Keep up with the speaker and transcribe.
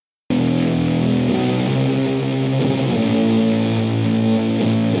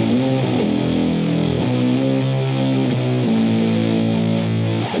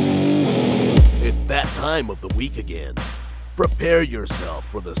time of the week again. Prepare yourself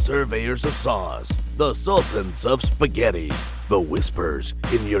for the surveyors of sauce, the sultans of spaghetti, the whispers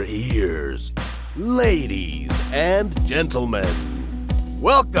in your ears. Ladies and gentlemen,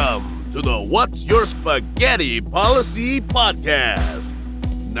 welcome to the What's Your Spaghetti Policy podcast.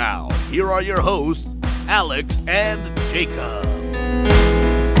 Now, here are your hosts, Alex and Jacob.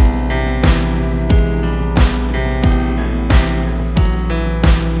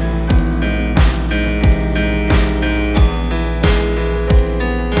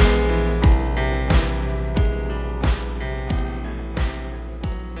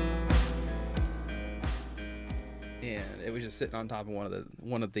 Sitting on top of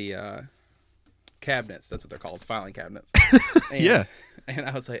one of the cabinets. That's what they're called, filing cabinets. And, yeah. And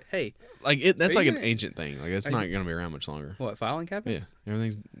I was like, hey, that's like an ancient thing. Like it's not gonna be around much longer. What, filing cabinets? Yeah,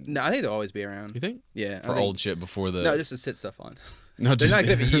 everything's. No, I think they'll always be around. You think? Yeah. For old shit before the. No, just to sit stuff on. No, they're not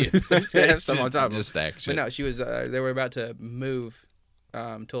gonna be used. They're just gonna have stuff just, on top of them. Just stack shit. But no, she was. They were about to move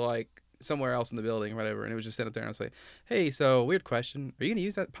to like somewhere else in the building or whatever, and it was just sitting up there. And I was like, hey, so weird question. Are you gonna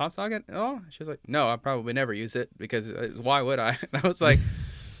use that pop socket at all? She was like, no, I probably never use it because why would I? And I was like,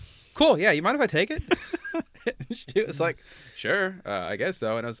 cool, yeah, you mind if I take it? And she was like, sure, I guess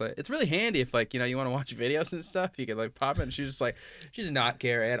so. And I was like, it's really handy if like, you want to watch videos and stuff, you could like pop it. And she was just like, she did not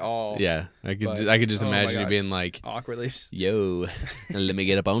care at all. Yeah, I could just imagine you being like, awkwardly, yo, let me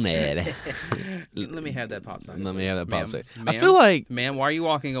get up on that. Let me have that pop socket. Let me have that pop socket. I feel like, ma'am, why are you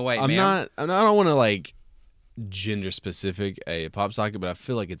walking away? I don't want to like gender specific a pop socket, but I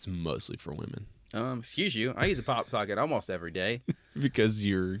feel like it's mostly for women. Excuse you. I use a pop socket almost every day. Because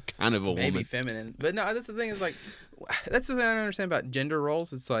you're kind of a woman. Maybe feminine. But no, that's the thing is like, that's the thing I don't understand about gender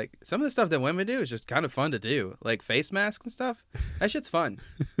roles. It's like some of the stuff that women do is just kind of fun to do. Like face masks and stuff. That shit's fun.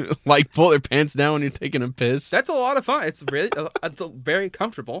 Like pull their pants down when you're taking a piss. That's a lot of fun. It's really, it's very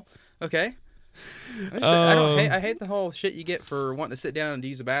comfortable. Okay. I hate the whole shit you get for wanting to sit down and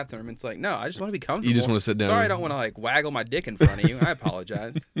use a bathroom. It's like, no, I just want to be comfortable. You just want to sit down. Sorry, I don't want to like waggle my dick in front of you. I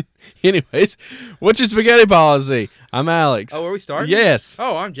apologize. Anyways, what's your spaghetti policy? I'm Alex. Oh, are we starting? Yes.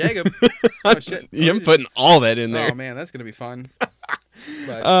 Oh, I'm Jacob. Oh shit. You're putting all that in there. Oh man, that's gonna be fun.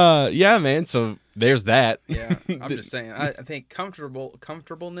 But, yeah, man. So there's that. Yeah, I'm just saying. I think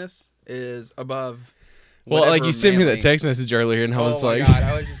comfortableness is above. Well, like you sent me that text message earlier, and I was like, God,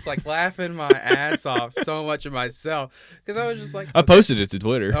 I was just like laughing my ass off so much of myself because I was just like, I posted it to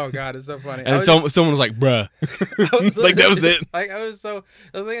Twitter. Oh God, it's so funny. And someone was like, bruh, like that was it. Like I was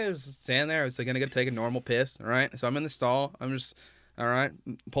just standing there. I was like gonna go take a normal piss. All right, so I'm in the stall. I'm just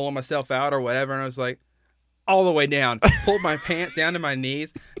pulling myself out or whatever, and I was like, all the way down, pulled my pants down to my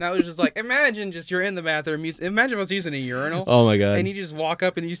knees, and I was just like, imagine just you're in the bathroom. Imagine if I was using a urinal. Oh my God! And you just walk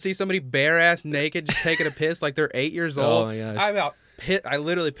up and you see somebody bare ass naked just taking a piss like they're 8 years old. Oh my gosh! I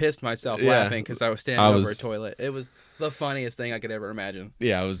literally pissed myself laughing because I was standing over a toilet. It was the funniest thing I could ever imagine.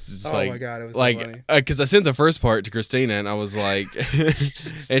 Yeah, I was just oh my God, it was like, so funny. Because I sent the first part to Christina, and I was like,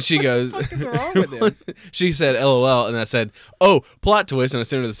 and she goes, what the fuck is wrong with him? She said, LOL, and I said, oh, plot twist, and I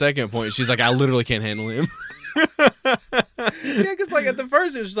sent her the second point. She's like, I literally can't handle him. Yeah, because like at the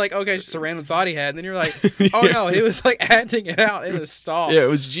first it was just like, okay, just a random thought he had, and then you're like, oh no, he was like acting it out in the stall. Yeah, it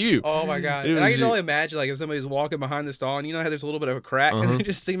was you. Oh my God! And I can only imagine like if somebody's walking behind the stall, and you know how there's a little bit of a crack, and they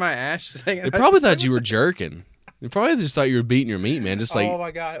just see my ass. Just hanging they probably thought you were jerking. They probably just thought you were beating your meat, man. Just like, oh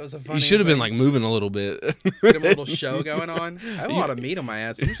my God, it was a funny. You should have been like moving a little bit. Get a little show going on. I have a lot of meat on my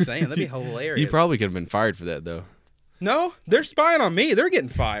ass. I'm just saying that'd be hilarious. You probably could have been fired for that though. No, they're spying on me. They're getting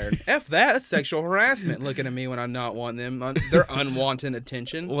fired. F that. That's sexual harassment. Looking at me when I'm not wanting them. Their unwanted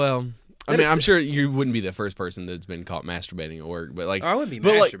attention. Well, I mean, I'm sure you wouldn't be the first person that's been caught masturbating at work, but like, I wouldn't be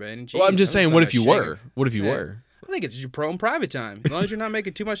masturbating. Like, well, I'm just saying, what if you were? What if you were? I think it's your pro and private time. As long as you're not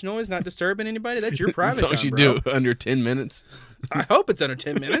making too much noise, not disturbing anybody, that's your private time. As long as you do under 10 minutes. I hope it's under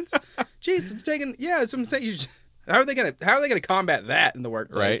 10 minutes. Jeez, it's taking. Yeah, that's what I'm saying. How are they gonna combat that in the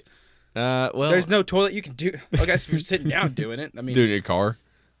workplace? Right. Well, there's no toilet you can do. I guess if you're sitting down doing it, I mean, do it in your car.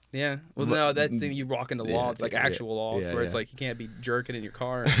 Yeah. Well, no, that thing you walk into laws, like actual laws, where it's like you can't be jerking in your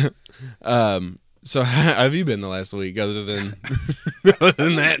car. So how have you been the last week, other than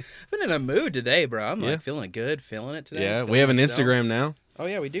that? I've been in a mood today, bro. I'm like feeling good, feeling it today. Yeah, we have an Instagram now. Oh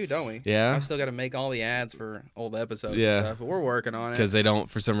yeah, we do, don't we? Yeah. I've still got to make all the ads for old episodes and stuff, but we're working on it. Because they don't,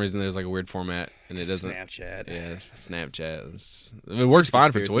 for some reason, there's like a weird format, and it doesn't. Snapchat. Yeah, Snapchat. It works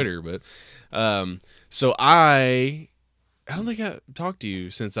fine for Twitter, but so I don't think I've talked to you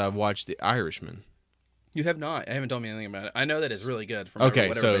since I've watched The Irishman. You have not. I haven't told me anything about it. I know that it's really good from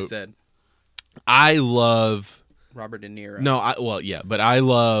whatever they said. I love Robert De Niro. No, but I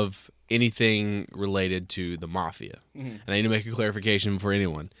love anything related to the mafia. Mm-hmm. And I need to make a clarification for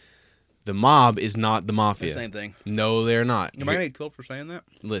anyone. The mob is not the The mafia. same thing. No, they're not. Am I gonna get killed for saying that?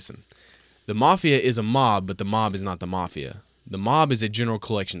 Listen, the mafia is a mob, but the mob is not the mafia. The mob is a general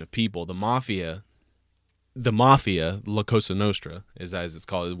collection of people. The mafia, La Cosa Nostra, as it's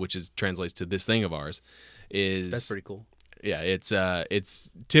called, which translates to this thing of ours, is That's pretty cool. Yeah,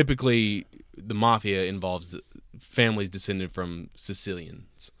 it's typically the mafia involves families descended from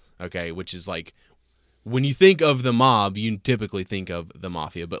Sicilians. Okay, which is like when you think of the mob, you typically think of the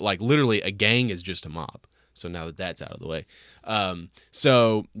mafia, but like literally a gang is just a mob. So now that that's out of the way,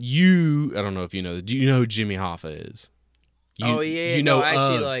 so I don't know if you know. Do you know who Jimmy Hoffa is? You know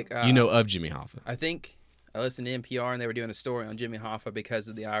of Jimmy Hoffa. I think I listened to NPR and they were doing a story on Jimmy Hoffa because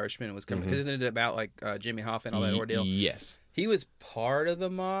of The Irishman was coming. Because isn't it about like Jimmy Hoffa and all that ordeal? Yes. He was part of the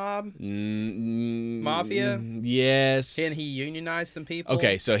mob, mafia. Yes. And he unionized some people.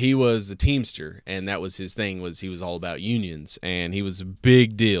 Okay, so he was a Teamster, and that was his thing. Was he was all about unions, and he was a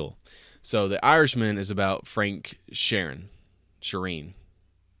big deal. So The Irishman is about Frank Sheeran, Sheeran,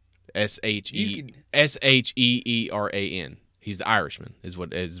 Sheeran. He's the Irishman, is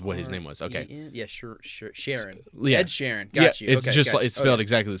what his name was. Okay. Yeah, sure. Sharon. Yeah. Ed Sheeran. Got you. It's okay, just got it's you. spelled Okay.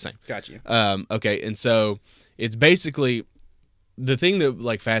 exactly the same. Got you. Okay, and so it's basically the thing that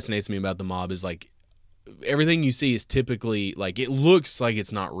like fascinates me about the mob is like everything you see is typically like it looks like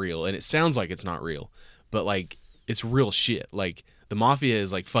it's not real and it sounds like it's not real, but like it's real shit. Like the mafia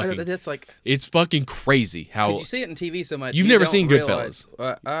is like fucking. That's like It's fucking crazy how because you see it in TV so much. You've you never don't seen realize-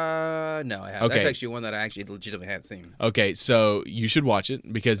 Goodfellas. No, I haven't. Okay. That's actually one that I actually legitimately hadn't seen. Okay, so you should watch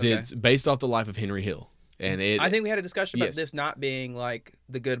it because Okay. it's based off the life of Henry Hill, and it. I think we had a discussion about Yes. this not being like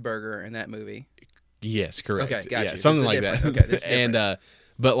the Good Burger in that movie. Yes, correct. Okay, got yeah, you. something This is like that. different. Okay, this is and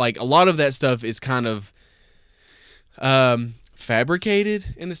but like a lot of that stuff is kind of fabricated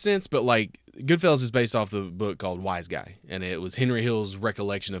in a sense, but like Goodfellas is based off the book called Wise Guy, and it was Henry Hill's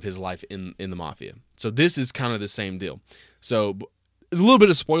recollection of his life in the mafia. So this is kind of the same deal. So there's a little bit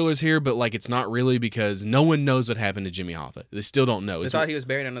of spoilers here, but like it's not really because no one knows what happened to Jimmy Hoffa. They still don't know. They thought he was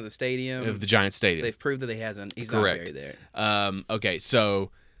buried under the stadium. Of the Giant Stadium. They've proved that he hasn't. He's Correct. not buried there. Okay,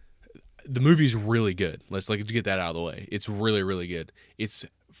 so the movie's really good. Let's like get that out of the way. It's really, really good.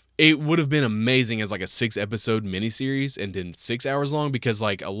 It would have been amazing as like a 6-episode miniseries and then 6 hours long because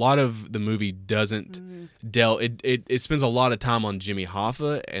like a lot of the movie doesn't it spends a lot of time on Jimmy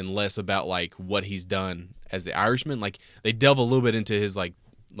Hoffa and less about like what he's done as the Irishman. Like they delve a little bit into his like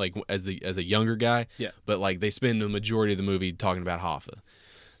as a younger guy. Yeah. But like they spend the majority of the movie talking about Hoffa.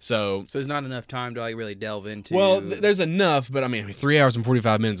 So there's not enough time to like really delve into. well, there's enough, but I mean 3 hours and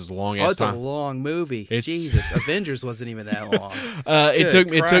 45 minutes is a long ass it's time. a long movie. It's- Jesus, Avengers wasn't even that long. It Good took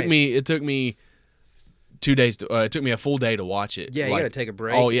me 2 days. It took me a full day to watch it. Yeah, you Like, gotta take a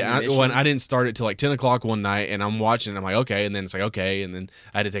break. Oh yeah, intermission. I didn't start it till like 10 o'clock one night, and I'm watching. I'm like, okay, and then it's like okay, and then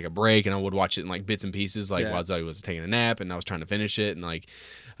I had to take a break, and I would watch it in like bits and pieces, like Yeah. while Zoe was taking a nap, and I was trying to finish it, and like,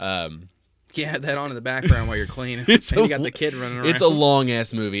 You have that on in the background while you're cleaning. It's and a you got l- the kid running around. it's a long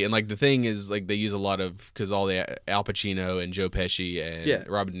ass movie, and like the thing is, like they use a lot of because all the Al Pacino and Joe Pesci and Yeah.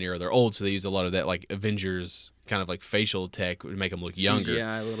 Robert De Niro, they're old, so they use a lot of that like Avengers kind of like facial tech would make them look younger.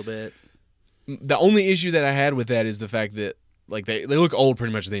 CGI a little bit. The only issue that I had with that is the fact that like they look old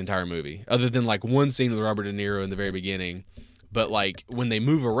pretty much the entire movie, other than like one scene with Robert De Niro in the very beginning. But like when they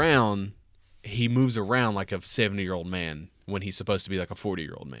move around, he moves around like a 70-year-old man when he's supposed to be like a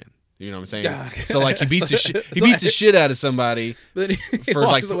 40-year-old man. You know what I'm saying? So like he beats the shit out of somebody. But then he For,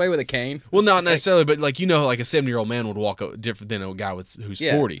 walks like- away with a cane. Well, not It's like- necessarily, but like like a 70-year-old man would walk different than a guy who's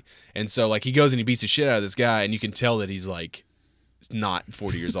Yeah. 40. And so like he goes and he beats the shit out of this guy, and you can tell that he's like not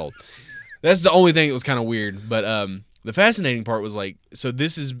 40 years old. That's the only thing that was kind of weird. But the fascinating part was like, so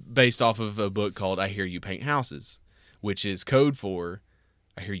this is based off of a book called I Hear You Paint Houses, which is code for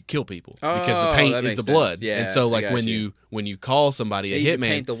I hear you kill people because the Oh, paint that is makes the sense. blood. Yeah, and so I like got when you. you call somebody a You hitman,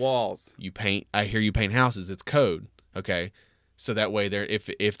 paint the walls. you paint I hear you paint houses, it's code. Okay. So that way there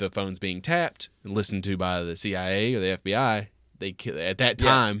if the phone's being tapped and listened to by the CIA or the FBI, they at that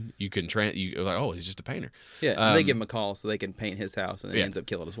time you can you like, oh, he's just a painter. Yeah, and they give him a call so they can paint his house, and then he yeah. ends up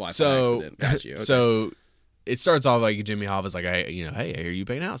killing his wife by So accident. Got you. Okay. so it starts off like Jimmy Hoffa's like, hey, I hear you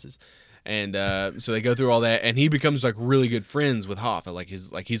paint houses. And so they go through all that, and he becomes like really good friends with Hoffa,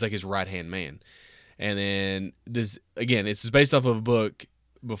 he's like his right hand man. And then this again, it's based off of a book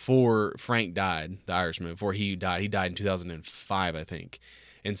before Frank died, the Irishman. Before he died in 2005, I think.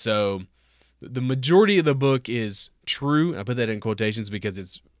 And so the majority of the book is true. I put that in quotations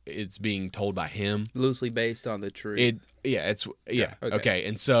because it's being told by him. loosely based on the truth. Okay.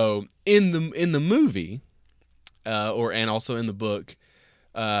 And so in the movie, and also in the book,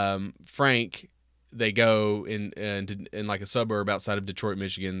 Frank, they go in like a suburb outside of Detroit,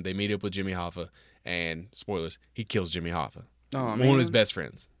 Michigan. They meet up with Jimmy Hoffa, and spoilers, he kills Jimmy Hoffa, one of his best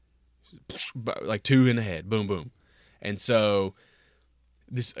friends, like 2 in the head, boom, boom, and so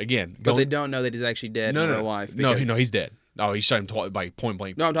this again. But they don't know that he's actually dead in real life. No, he's dead. Oh, he shot him by point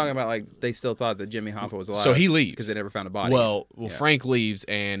blank. No, I'm talking about like they still thought that Jimmy Hoffa was alive. So he leaves because they never found a body. Well, Frank leaves,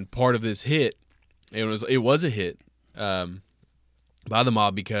 and part of this hit, it was a hit by the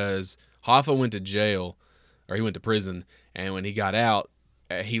mob because Hoffa went to jail, or he went to prison, and when he got out,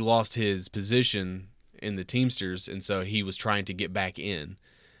 he lost his position in the Teamsters, and so he was trying to get back in,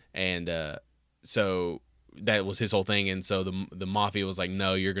 and so that was his whole thing. And so the mafia was like,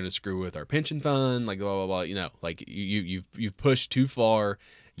 no, you're going to screw with our pension fund, like blah blah blah. Like you've pushed too far,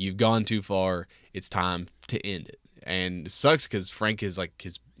 you've gone too far. It's time to end it. And it sucks because Frank is like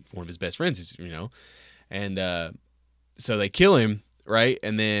one of his best friends, and so they kill him, right?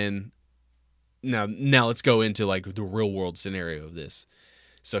 And then now let's go into like the real world scenario of this.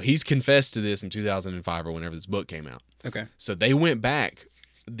 So he's confessed to this in 2005 or whenever this book came out. Okay. So they went back,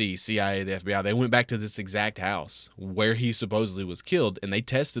 the CIA, the FBI, they went back to this exact house where he supposedly was killed, and they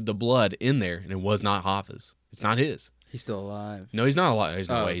tested the blood in there, and it was not Hoffa's. It's not his. He's still alive. No, he's not alive. There's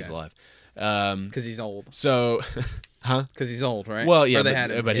no way he's alive. Because he's old. So, huh? Because he's old, right? Well, yeah,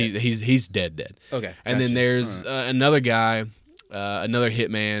 but he's dead. Okay. And then there's another guy, another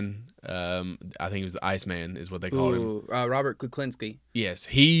hitman. I think it was the Iceman is what they called him. Robert Kuklinski. Yes,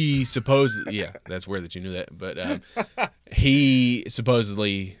 he yeah, that's weird that you knew that, but he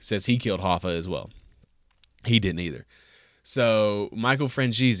supposedly says he killed Hoffa as well. He didn't either. So Michael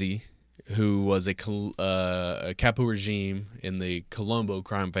Franzese, who was a capo regime in the Colombo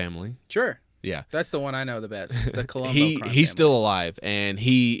crime family. Sure. Yeah, that's the one I know the best. The Colombo crime family. He's still alive, and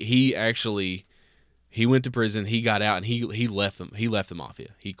he actually. He went to prison. He got out, and he left them. He left the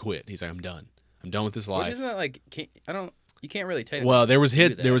mafia. He quit. He's like, I'm done. I'm done with this life. Which isn't that like? You can't really take. Well, there was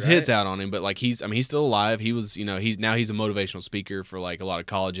hits out on him, but like he's still alive. He was, he's a motivational speaker for like a lot of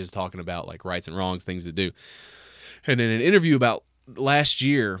colleges, talking about like rights and wrongs, things to do. And in an interview about last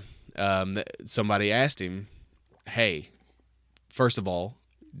year, somebody asked him, "Hey, first of all,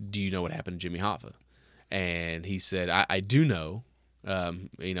 do you know what happened to Jimmy Hoffa?" And he said, "I do know."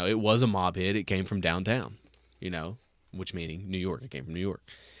 It was a mob hit. It came from downtown, which meaning New York. It came from New York.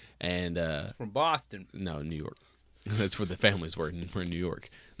 And from Boston. No, New York. That's where the families were in New York,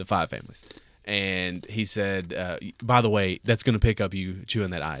 the 5 families. And he said, by the way, that's going to pick up you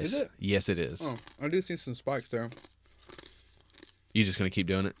chewing that ice. Is it? Yes, it is. Oh, I do see some spikes there. You just going to keep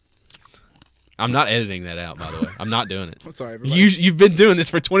doing it? I'm not editing that out, by the way. I'm not doing it. I'm sorry, everybody. You've been doing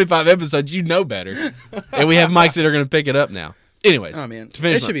this for 25 episodes. You know better. And we have mics that are going to pick it up now. Anyways,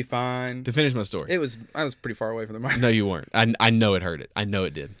 it should be fine. To finish my story, I was pretty far away from the mic. No, you weren't. I know it hurt it. I know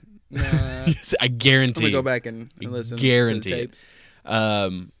it did. Nah, I guarantee. I'm gonna go back and listen. Guarantee to the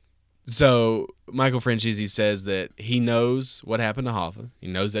tapes. So Michael Franzese says that he knows what happened to Hoffa. He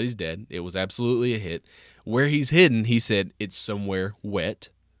knows that he's dead. It was absolutely a hit. Where he's hidden, he said it's somewhere wet.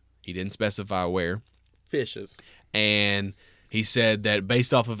 He didn't specify where. Fishes. And he said that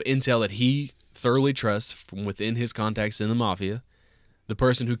based off of intel that he thoroughly trusts from within his contacts in the mafia, the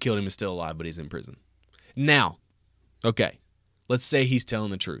person who killed him is still alive, but he's in prison. Now, okay, let's say he's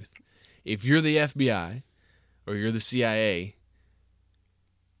telling the truth. If you're the FBI or you're the CIA,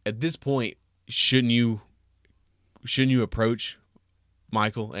 at this point, shouldn't you approach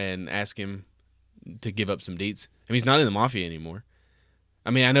Michael and ask him to give up some deets? I mean, he's not in the mafia anymore.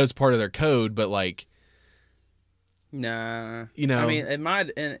 I mean, I know it's part of their code, but like, nah. I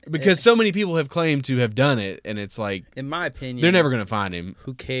mean, because so many people have claimed to have done it, and it's like, in my opinion, they're never going to find him.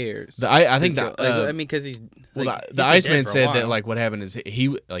 Who cares? I think that because he's the Iceman said that like what happened is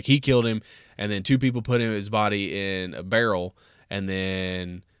he killed him, and then 2 people put his body in a barrel, and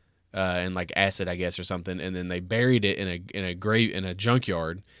then in like acid, I guess, or something, and then they buried it in a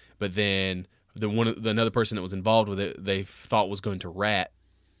junkyard. But then another person that was involved with it, they thought was going to rat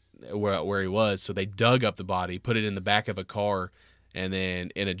where he was, so they dug up the body, put it in the back of a car, and then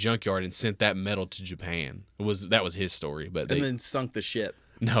in a junkyard, and sent that metal to Japan. That was his story, but then sunk the ship.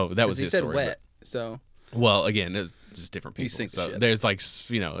 No, that was his story. He said wet, so. Well, again, it's just different people. You sink the so ship. there's like,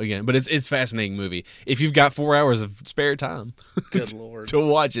 again, but it's a fascinating movie. If you've got 4 hours of spare time, good lord, to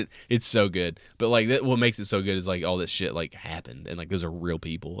watch it, it's so good. But like what makes it so good is like all this shit like happened, and like those are real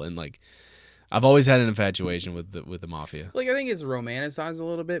people, and like. I've always had an infatuation with the mafia. Like, I think it's romanticized a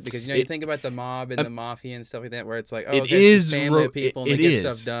little bit because you think about the mob and the mafia and stuff like that, where it's like, it is family of people and they get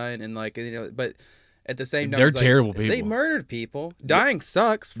stuff done, and like but at the same time, they're terrible people. They murdered people. Dying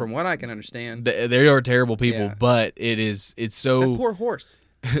sucks, from what I can understand. They are terrible people, but it's so that poor horse.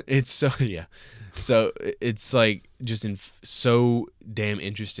 It's so So it's like just so damn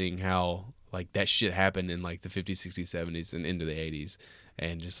interesting how like that shit happened in like the 50s, 60s, 70s, and into the 80s,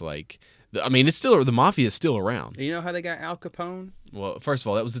 and just like I mean, it's still the mafia is still around. You know how they got Al Capone? Well, first of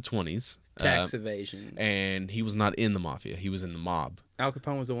all, that was the 20s. Tax evasion. And he was not in the mafia. He was in the mob. Al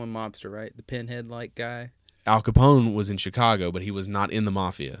Capone was the one mobster, right? The pinhead-like guy. Al Capone was in Chicago, but he was not in the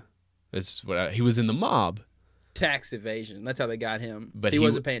mafia. That's what he was in the mob. Tax evasion. That's how they got him. But he he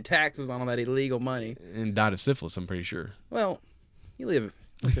wasn't paying taxes on all that illegal money. And died of syphilis, I'm pretty sure. Well, you live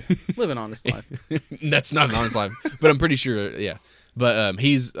an honest life. That's not an honest life, but I'm pretty sure, yeah. But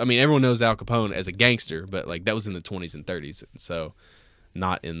everyone knows Al Capone as a gangster, but like that was in the 20s and 30s, so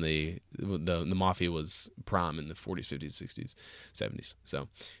not in the mafia was prime in the 40s, 50s, 60s, 70s. So,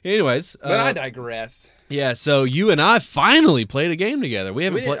 anyways, but I digress. Yeah, so you and I finally played a game together. We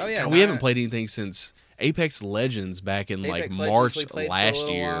haven't haven't played anything since Apex Legends back in Apex like Legends, March last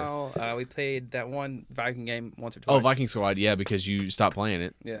year. While. We played that one Viking game once or twice. Oh, Viking Squad, yeah, because you stopped playing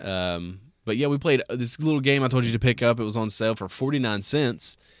it. Yeah. But yeah, we played this little game I told you to pick up. It was on sale for 49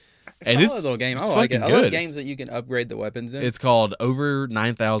 cents. And it's a little game. I like it. I love games that you can upgrade the weapons in. It's called Over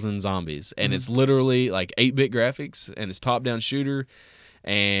 9,000 Zombies, and it's literally like 8-bit graphics, and it's top-down shooter.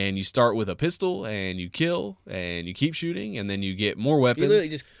 And you start with a pistol, and you kill, and you keep shooting, and then you get more weapons. You literally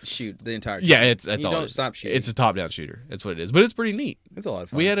just shoot the entire time. Yeah, that's all. You don't stop shooting. It's a top-down shooter. That's what it is. But it's pretty neat. It's a lot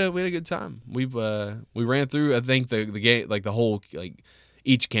of fun. We had a good time. We ran through. I think the game, like the whole like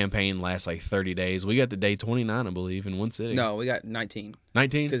each campaign lasts like 30 days. We got to day 29, I believe, in one sitting. No, we got 19.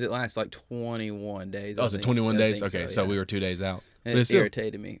 19? Because it lasts like 21 days. Oh, is it 21 days? Okay, so we were 2 days out. And it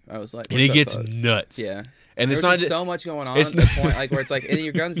irritated me. I was like, and it gets nuts. Yeah. And There's it's not so much going on at the point like where it's like, and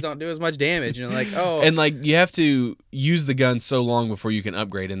your guns don't do as much damage, and like, oh, and like you have to use the gun so long before you can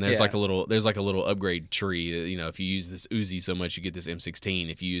upgrade. And there's like a little upgrade tree. You know, if you use this Uzi so much, you get this M16.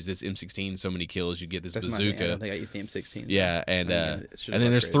 If you use this M16 so many kills, you get this bazooka. I don't think I used the M16. Yeah, and then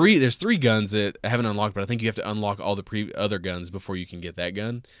there's three guns that I haven't unlocked, but I think you have to unlock all the other guns before you can get that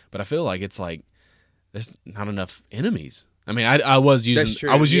gun. But I feel like it's like there's not enough enemies. I mean, I was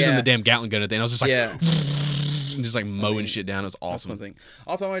using the damn Gatling gun at the end. I was just like, just like mowing shit down. It was awesome.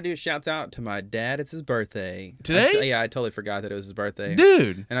 Also, I want to do shouts out to my dad. It's his birthday today. I totally forgot that it was his birthday,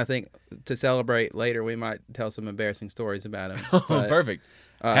 dude. And I think to celebrate later, we might tell some embarrassing stories about him. Oh, perfect!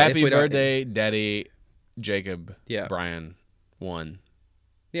 Happy birthday, Daddy Jacob. Yeah, Brian 1.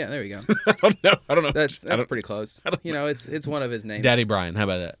 Yeah, there we go. I don't know. That's pretty close. You know, it's one of his names. Daddy Brian. How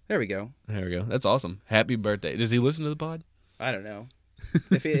about that? There we go. That's awesome. Happy birthday. Does he listen to the pod? I don't know.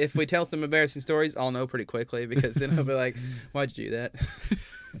 If we tell some embarrassing stories, I'll know pretty quickly because then he'll be like, "Why'd you do that?"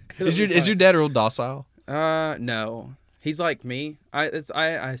 Is your dad real docile? No. He's like me. I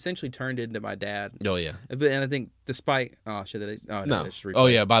essentially turned into my dad. Oh yeah. And I think despite no. Oh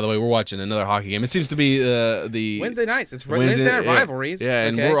yeah. By the way, we're watching another hockey game. It seems to be the Wednesday nights. It's Wednesday night rivalries. Yeah,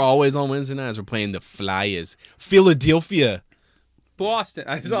 and we're always on Wednesday nights. We're playing the Flyers, Philadelphia. Boston.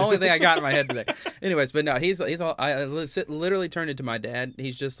 That's the only thing I got in my head today. Anyways, but no, I literally turned into my dad.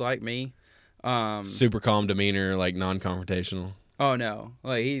 He's just like me. Super calm demeanor, like non-confrontational. Oh no,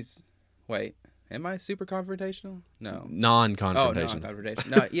 like wait. Am I super confrontational? No. Non-confrontational. Oh, non-confrontational.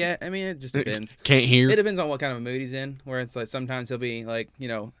 No, yeah, I mean, it just depends. Can't hear. It depends on what kind of mood he's in, where it's like sometimes he'll be like, you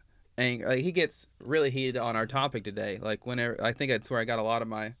know, angry. Like, he gets really heated on our topic today. Like, whenever, I think that's where I got a lot of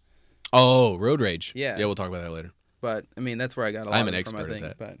my... Oh, road rage. Yeah. Yeah, we'll talk about that later. But, I mean, that's where I got a lot I'm of an it from, expert I think.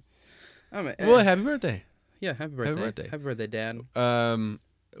 at that. But, well, happy birthday. Yeah, happy birthday. Happy birthday, Dad.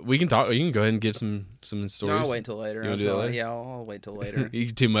 We can talk. You can go ahead and give some stories. No, I'll wait until later. You want to do that later? Yeah, I'll wait till later.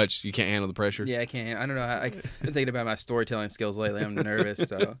 You too much. You can't handle the pressure. Yeah, I can't. I don't know. I've been thinking about my storytelling skills lately. I'm nervous.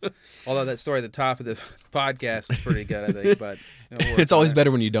 So, although that story at the top of the podcast is pretty good, I think. But it's always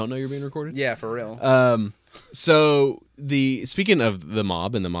better when you don't know you're being recorded. Yeah, for real. So speaking of the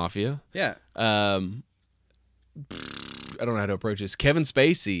mob and the mafia. Yeah. I don't know how to approach this. Kevin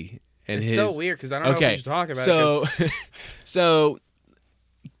Spacey and it's so weird because I don't know if we should talk about it. So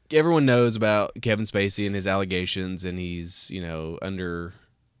everyone knows about Kevin Spacey and his allegations, and he's, under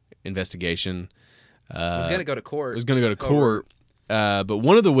investigation. He was going to go to court. But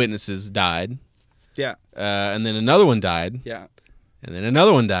one of the witnesses died. Yeah. And then another one died. Yeah. And then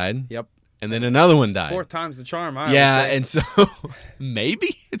another one died. Yep. And then another one died. Fourth time's the charm. And so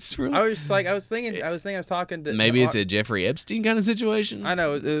maybe it's real. I was talking to. Maybe it's a Jeffrey Epstein kind of situation. I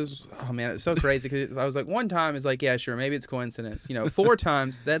know it was. Oh man, it's so crazy because I was like, one time is like, yeah, sure, maybe it's coincidence. 4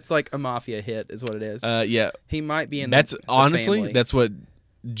 times, that's like a mafia hit, is what it is. Yeah. He might be in. That's honestly, family. That's what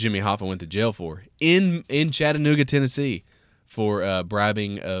Jimmy Hoffa went to jail for in Chattanooga, Tennessee, for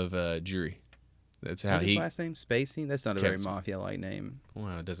bribing of jury. That's how What's his he. last name? Spacey? That's not a very Kevin- mafia-like name.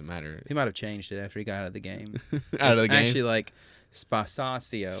 Well, it doesn't matter. He might have changed it after he got out of the game. Out of the It's game. actually like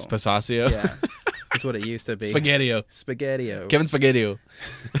Spasasio. Spasasio. Yeah, that's what it used to be. Spaghettio. Spaghettio. Kevin Spaghettio.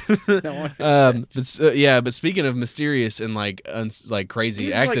 No wonder it's changed. But speaking of mysterious and like crazy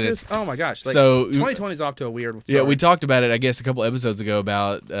He's just like accidents, this- oh my gosh! Like, so 2020 is off to a weird. yeah, start. we talked about it. I guess a couple episodes ago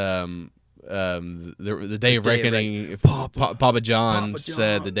about the day of Day of reckoning. Papa John Papa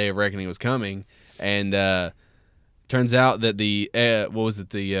said John. the day of reckoning was coming, and turns out that the what was it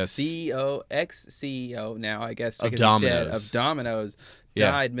the CEO, ex-CEO now, I guess, Of because he's dead, Domino's. of Domino's,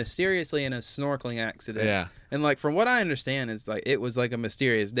 Yeah. died mysteriously in a snorkeling accident. yeah. And like from what I understand, is like it was like a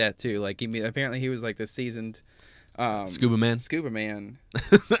mysterious death too. Like apparently he was like the seasoned Scuba Man. Scuba man.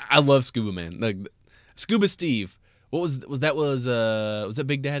 I love Scuba Man. Like Scuba Steve. What was that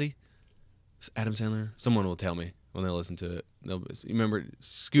Big Daddy? Adam Sandler. Someone will tell me when they listen to it. You remember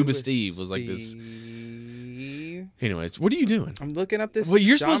Scuba Steve was like this. Steve. Anyways, what are you doing? I'm looking up this. Well,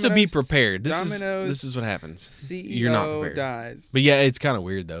 you're supposed to be Domino's- prepared. Domino's This is what happens. CEO You're not prepared. dies. But yeah, it's kind of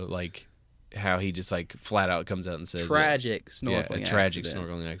weird though, like how he just like flat out comes out and says Tragic yeah, snorkeling. a tragic accident.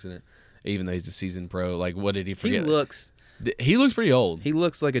 snorkeling accident. Even though he's a seasoned pro, like what did he He forget? looks He looks pretty old.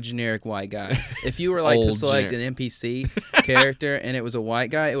 like a generic white guy. If you were like to Old select an NPC character and it was a white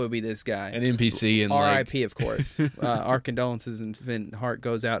guy, it would be this guy. An NPC and like R.I.P. Of course. Our condolences and heart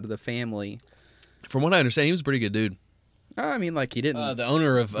goes out to the family. from what I understand, he was a pretty good dude. I mean, like he didn't. The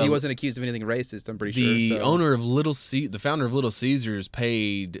owner of he wasn't accused of anything racist. I'm pretty the sure. So. owner of the founder of Little Caesars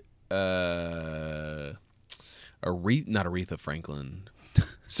paid not Aretha Franklin,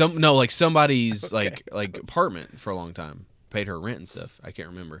 somebody's Okay. like apartment for a long time, paid her rent and stuff. I can't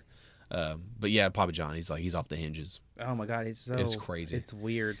remember, but yeah, Papa John, he's off the hinges. Oh my God, It's crazy. It's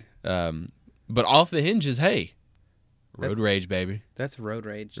weird. But off the hinges, hey, road That's- rage, baby. That's road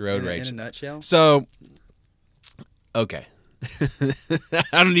rage. Road in rage. in a nutshell. So, okay.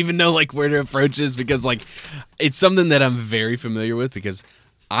 I don't even know like where to approach this because like it's something that I'm very familiar with because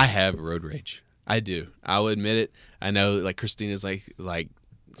I have road rage. I do. I will admit it. I know like Christina's like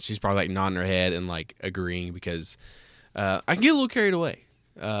she's probably like nodding her head and like agreeing because I can get a little carried away.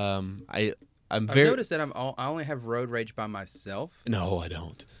 I'm I've very noticed that I only have road rage by myself no, I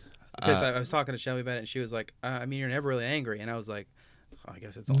don't. because I was talking to Shelby about it and she was like, I mean, you're never really angry, and I was like, I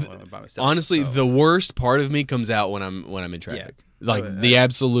guess it's all by myself. Honestly, so. the worst part of me comes out when I'm in traffic. Like the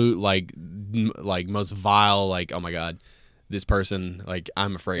absolute like most vile like oh my God, this person like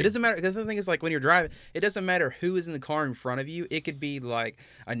I'm afraid. It doesn't matter because the thing is like when you're driving, it doesn't matter who is in the car in front of you. It could be like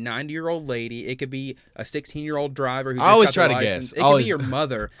a 90-year-old lady. It could be a 16-year-old driver who just I always got try their to license. guess. It could be your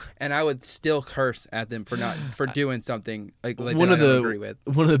mother, and I would still curse at them for doing something like that I don't agree with.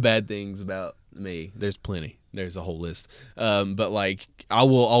 One of the bad things about me, there's plenty. There's a whole list. But like I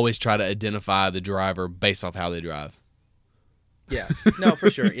will always try to identify the driver based off how they drive. Yeah, no, for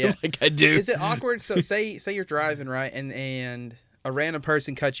sure. Yeah, Like I do. Is it awkward? So say you're driving right, and a random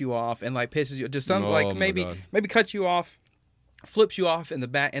person cuts you off and like pisses you, just some Oh, like my maybe God. cuts you off, flips you off in the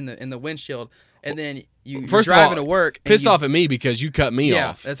back in the windshield, and then you're First of driving all, to work. and pissed you- off at me because you cut me Yeah,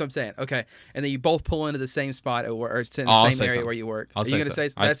 off. that's what I'm saying. Okay, and then you both pull into the same spot or in the I'll same say area something. where you work. I'll Are say you gonna something.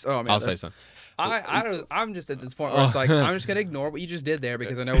 say that's? Oh man, I'll say that's- something. I don't. I'm just at this point where it's like I'm just gonna ignore what you just did there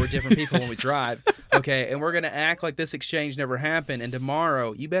because I know we're different people when we drive. Okay, and we're gonna act like this exchange never happened. And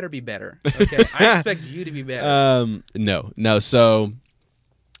tomorrow, you better be better. Okay, I expect you to be better. No. So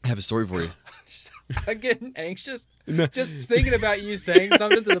I have a story for you. I'm getting anxious just thinking about you saying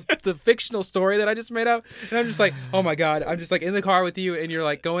something to the fictional story that I just made up, and I'm just like, oh my God, I'm just like in the car with you, and you're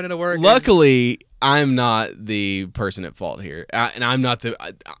like going into work. and- Luckily, I'm not the person at fault here, and I'm not the.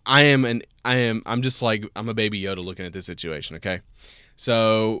 I'm just like I'm a baby Yoda looking at this situation. Okay,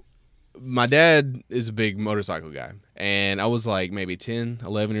 so my dad is a big motorcycle guy, and I was like maybe 10,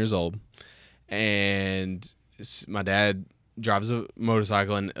 11 years old, and my dad drives a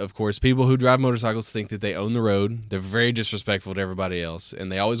motorcycle, and of course people who drive motorcycles think that they own the road. They're very disrespectful to everybody else,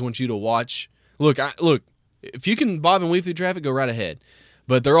 and they always want you to watch. Look, if you can bob and weave through traffic, go right ahead.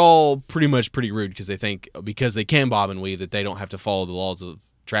 But they're all pretty rude because they think because they can bob and weave that they don't have to follow the laws of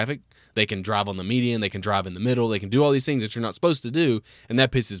traffic. They can drive on the median, they can drive in the middle, they can do all these things that you're not supposed to do, and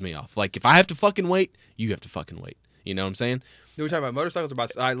that pisses me off. Like if I have to fucking wait, you have to fucking wait. You know what I'm saying? We're talking about motorcycles or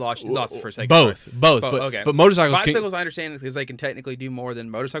bicycles? I lost it for a second. Both. But, But, okay. but motorcycles can, Bicycles, I understand because they can technically do more than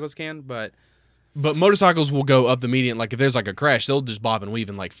motorcycles can, but but motorcycles will go up the median. Like if there's like a crash, they'll just bob and weave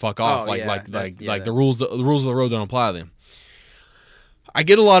and like fuck off. Oh, yeah, that's- yeah, the rules of the road don't apply to them. I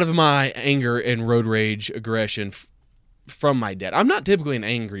get a lot of my anger and road rage aggression from my dad. I'm not typically an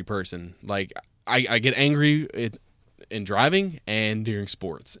angry person. Like I get angry in driving and during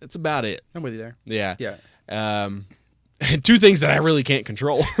sports. It's about it. I'm with you there. Yeah. Yeah. And two things that I really can't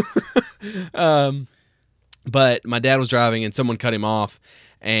control. But my dad was driving and someone cut him off,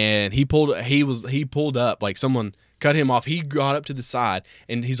 and he pulled up, like someone cut him off. He got up to the side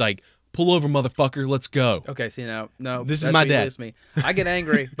and he's like, "Pull over, motherfucker, let's go." Okay, see, no, This is that's my where you dad. lose me. I get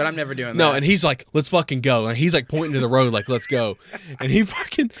angry, but I'm never doing that. No, and he's like, "Let's fucking go." And he's like pointing to the road like, "Let's go." And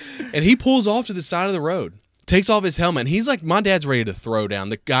he pulls off to the side of the road, takes off his helmet, and he's like, my dad's ready to throw down.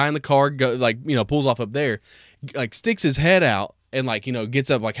 The guy in the car pulls off up there, like sticks his head out and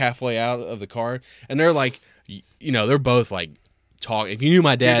gets up like halfway out of the car, and they're like, they're both like talking. If you knew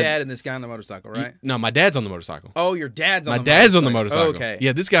my your dad, dad and this guy on the motorcycle, right? no, my dad's on the motorcycle. Oh, your dad's on My the dad's on the motorcycle. motorcycle. Okay.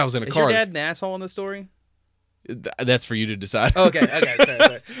 Yeah, this guy was in a Is car. your dad an asshole in this story? That's for you to decide. Okay.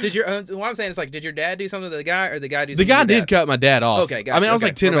 Sorry. Did what I'm saying is, like, did your dad do something to the guy, or the guy do The something guy to your did dad? cut my dad off. Okay, gotcha. I mean, I was Okay,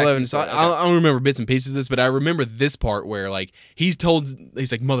 like 10 we're or back 11, to so the story. I don't remember bits and pieces of this, but I remember this part where like he's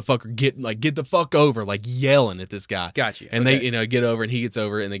like, "Motherfucker, get the fuck over," like yelling at this guy. Got you. And Okay. they get over, and he gets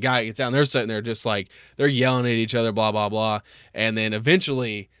over, and the guy gets out, and they're sitting there just like they're yelling at each other, blah blah blah, and then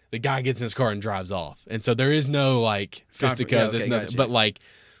eventually the guy gets in his car and drives off, and so there is no like fisticuffs, there's okay, nothing, gotcha. but like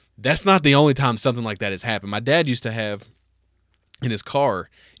that's not the only time something like that has happened. My dad used to have. In his car,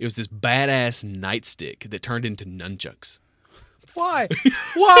 it was this badass nightstick that turned into nunchucks. Why?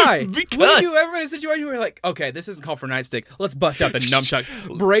 Why? Because- When are you ever in a situation where you're like, okay, this isn't called for nightstick. Let's bust out the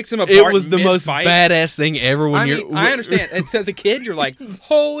nunchucks. Breaks them apart. It was the most mid-fight. badass thing ever. When I understand. And as a kid, you're like,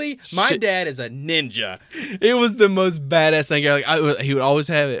 holy, my Shit. dad is a ninja. It was the most badass thing. Like he would always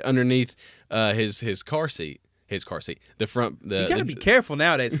have it underneath his car seat. His car seat. The front. You gotta be careful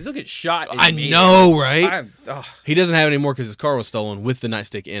nowadays because you'll get shot. I immediately. know, right? Ugh. He doesn't have it anymore because his car was stolen with the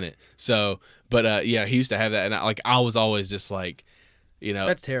nightstick in it. So, but yeah, he used to have that, and I was always just like,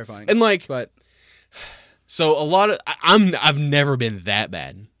 That's terrifying. and like, but so a lot of I've never been that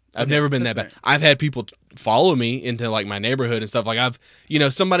bad. I've never been that that's bad. I've had people follow me into like my neighborhood and stuff. Like I've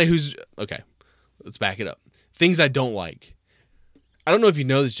somebody who's okay. Let's back it up. Things I don't like. I don't know if you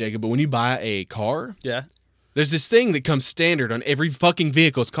know this, Jacob, but when you buy a car, yeah. there's this thing that comes standard on every fucking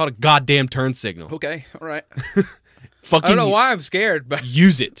vehicle. It's called a goddamn turn signal. Okay. All right. Fucking I don't know why I'm scared, but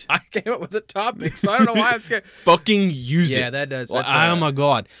use it. I came up with the topic, so I don't know why I'm scared. Fucking use it. Yeah, that does. Well, That's, oh my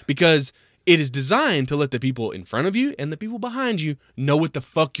god, because it is designed to let the people in front of you and the people behind you know what the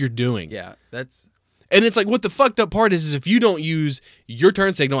fuck you're doing. Yeah, that's. And it's like, what the fucked up part is if you don't use your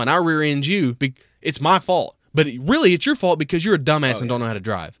turn signal and I rear end you, it's my fault. But really, it's your fault because you're a dumbass and don't know how to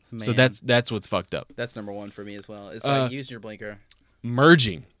drive. So Man. that's what's fucked up. That's number one for me as well. It's like using your blinker.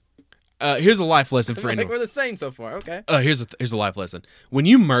 Merging. Here's a life lesson for I think anyone. we're the same so far. Okay. Here's a life lesson. When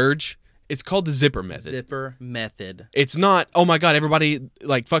you merge, it's called the zipper method. Zipper method. It's not, oh my god, everybody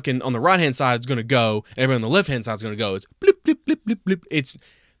like fucking on the right hand side is gonna go, and everyone on the left hand side is gonna go. It's blip blip blip blip blip. It's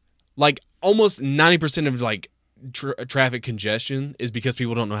like almost 90% of like traffic congestion is because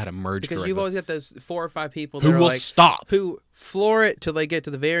people don't know how to merge Because correctly. you've always got those 4 or 5 people that Who are will like, stop? who floor it till they get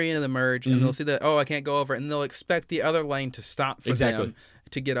to the very end of the merge, Mm-hmm. and they'll see that, oh, I can't go over, and they'll expect the other lane to stop for Exactly. them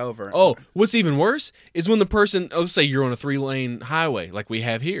to get over. Oh, what's even worse is when the person, let's say you're on a 3-lane highway like we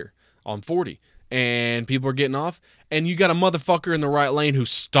have here on 40, and people are getting off, and you got a motherfucker in the right lane who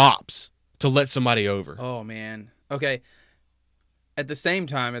stops to let somebody over. Oh, man. Okay. At the same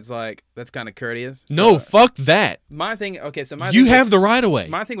time, it's like, that's kind of courteous. No, So, fuck that. my thing, okay, so my You thing have with, the right of way.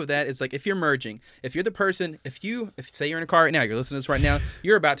 my thing with that is like, if you're merging, if you're the person, if say you're in a car right now, you're listening to this right now,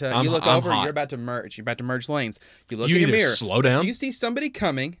 you're about to, you look I'm over, hot. you're about to merge lanes. You look You in your either mirror. slow down. If you see somebody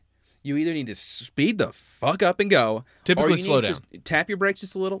coming, you either need to speed the fuck up and go, Typically or you slow need down. to just tap your brakes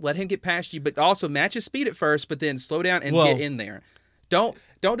just a little, let him get past you, but also match his speed at first, but then slow down and Well- get in there.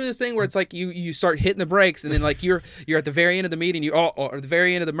 Don't do this thing where it's like you start hitting the brakes and then like you're at the very end of the meeting, or the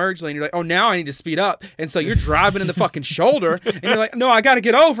very end of the merge lane, you're like, oh, now I need to speed up, and so you're driving in the fucking shoulder, and you're like, no, I got to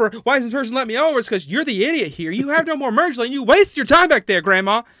get over. Why does this person let me over? It's because you're the idiot here. You have no more merge lane. You waste your time back there,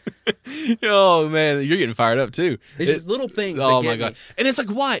 Grandma. Oh man, you're getting fired up too. It's just little things. Oh that my get god. me. And it's like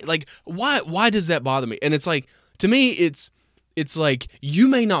why does that bother me? And it's like, to me it's like, you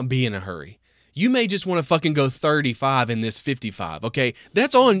may not be in a hurry. You may just want to fucking go 35 in this 55. Okay?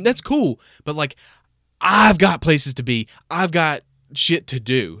 That's cool. But like, I've got places to be. I've got shit to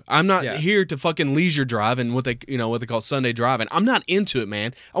do. I'm not Yeah. here to fucking leisure drive and what they call Sunday driving. I'm not into it,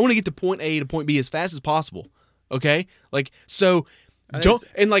 man. I want to get to point A to point B as fast as possible. Okay? Like, so don't,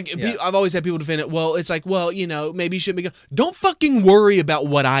 and like, yeah. I've always had people defend it. Well, it's like, well, maybe you shouldn't be. Don't fucking worry about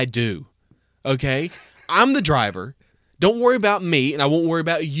what I do. Okay? I'm the driver. Don't worry about me, and I won't worry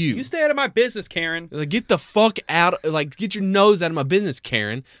about you. You stay out of my business, Karen. Like, get the fuck out. Like, get your nose out of my business,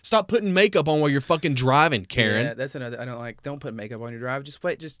 Karen. Stop putting makeup on while you're fucking driving, Karen. Yeah, that's another. I don't like. Don't put makeup on your drive. Just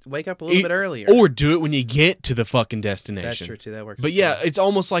wake up a little bit earlier. Or do it when you get to the fucking destination. That's true too. That works. But yeah, it's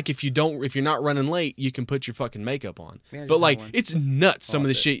almost like if you're not running late, you can put your fucking makeup on. Yeah, but just like, have one. it's nuts. Some of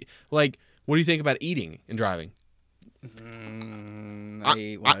the Pause shit. Like, what do you think about eating and driving? I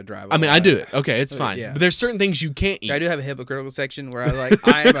eat when I drive. I mean, I do it. Okay, it's fine. Yeah. But there's certain things you can't eat. I do have a hypocritical section where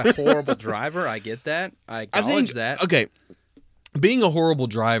I am a horrible driver. I get that. I acknowledge that. Okay, being a horrible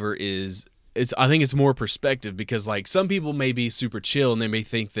driver I think it's more perspective because like some people may be super chill and they may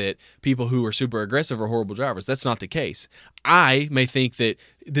think that people who are super aggressive are horrible drivers. That's not the case. I may think that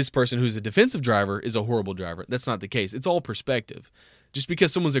this person who's a defensive driver is a horrible driver. That's not the case. It's all perspective. Just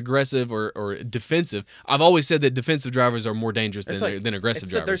because someone's aggressive or defensive, I've always said that defensive drivers are more dangerous than aggressive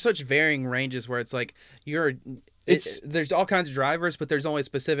drivers. There's such varying ranges where it's like there's all kinds of drivers, but there's only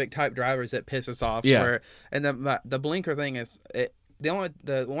specific type drivers that piss us off. Yeah. And the blinker thing is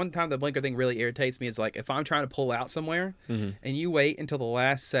the one time the blinker thing really irritates me is like if I'm trying to pull out somewhere and you wait until the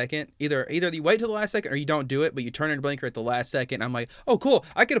last second, either you wait till the last second or you don't do it, but you turn in your blinker at the last second. I'm like, oh cool,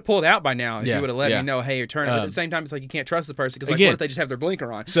 I could have pulled out by now if you would have let me know, hey, you're turning. But at the same time, it's like you can't trust the person because like what if they just have their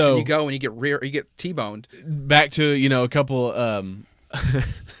blinker on? So and you go and you get T-boned. Back to a couple.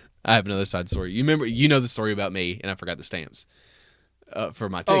 I have another side story. You know the story about me and I forgot the stamps. For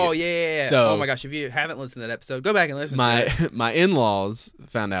my ticket. Oh yeah. So, oh my gosh, if you haven't listened to that episode, go back and listen. to it. My in-laws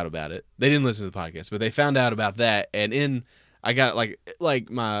found out about it. They didn't listen to the podcast, but they found out about that. And I got like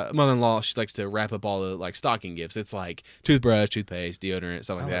my mother-in-law. She likes to wrap up all the like stocking gifts. It's like toothbrush, toothpaste, deodorant,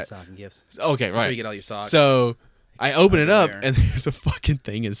 stuff like that. Stocking gifts. Okay, right. So you get all your socks. So I open it up there. and there's a fucking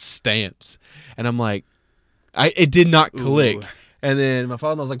thing of stamps, and I'm like, it did not click. Ooh. And then my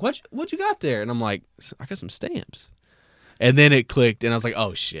father was like, "What you got there?" And I'm like, "I got some stamps." And then it clicked, and I was like,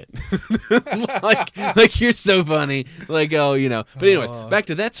 "Oh shit!" like you're so funny. Like, oh, But anyways, back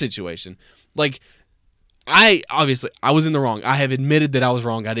to that situation. Like, I was in the wrong. I have admitted that I was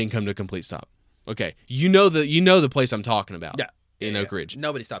wrong. I didn't come to a complete stop. Okay, you know the place I'm talking about. Yeah, in Oak Ridge.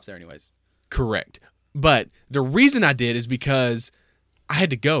 Nobody stops there, anyways. Correct. But the reason I did is because I had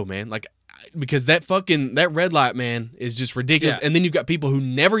to go, man. Like, because that red light, man, is just ridiculous. Yeah. And then you've got people who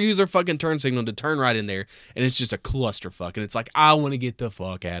never use their fucking turn signal to turn right in there, and it's just a clusterfuck. And it's like, I want to get the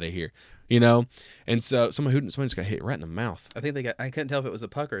fuck out of here, And so somebody just got hit right in the mouth. I think I couldn't tell if it was a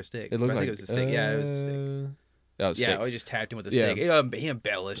puck or a stick. It looked I think like it was a stick. Yeah, it was a stick. That was stick. I just tapped him with a Yeah. stick. He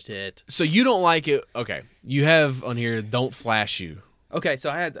embellished it. So you don't like it? Okay, you have on here. Don't flash you. Okay,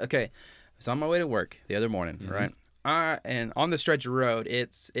 so I was on my way to work the other morning, right? And on the stretch of road,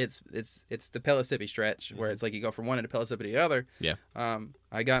 it's the Pellissippi stretch where it's like you go from one end of Pellissippi to the other. Yeah.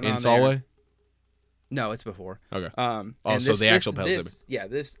 I got In on Solway? there. No, it's before. Okay. And so the actual Pellissippi.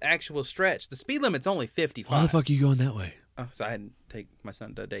 This actual stretch. The speed limit's only 55. Why the fuck are you going that way? Oh, so I had to take my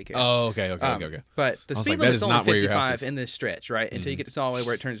son to daycare. Oh, okay. Okay. But the I was speed like, that limit's is only not where your house 55 is. in this stretch, right? Until you get to Solway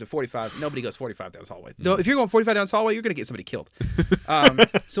where it turns to 45. Nobody goes 45 down Solway. Mm-hmm. Though if you're going 45 down Solway, you're going to get somebody killed.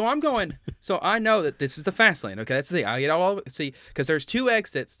 So I'm going. So I know that this is the fast lane. Okay, that's the thing. I get all see because there's two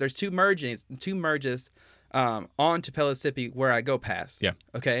exits. There's two merges onto Pellissippi where I go past. Yeah.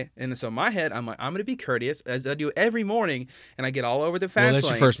 Okay. And so in my head, I'm like, I'm going to be courteous as I do every morning, and I get all over the fast lane. Well, that's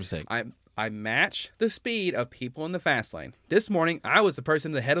your first mistake. I match the speed of people in the fast lane. This morning, I was the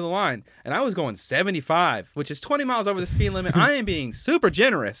person at the head of the line, and I was going 75, which is 20 miles over the speed limit. I am being super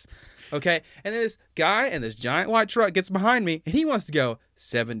generous. Okay. And this guy in this giant white truck gets behind me, and he wants to go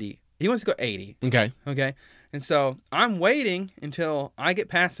 70. He wants to go 80. Okay. Okay. And so I'm waiting until I get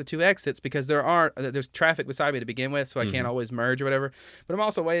past the two exits because there's traffic beside me to begin with, so I can't always merge or whatever. But I'm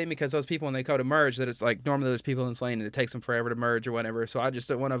also waiting because those people, when they go to merge, that it's like normally there's people in this lane and it takes them forever to merge or whatever. So I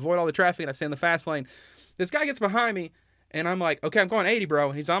just want to avoid all the traffic and I stay in the fast lane. This guy gets behind me and I'm like, okay, I'm going 80, bro.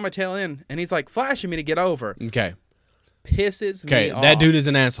 And he's on my tail end and he's like flashing me to get over. Okay. Pisses me off. That dude is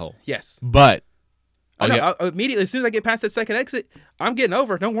an asshole. Yes. But immediately, as soon as I get past that second exit, I'm getting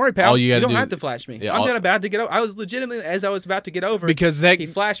over. Don't worry, pal. All you don't do have is- to flash me. Yeah, I'm about to get over. I was legitimately, as I was about to get over, because he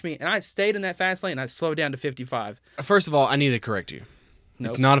flashed me, and I stayed in that fast lane. I slowed down to 55. first of all, I need to correct you. Nope.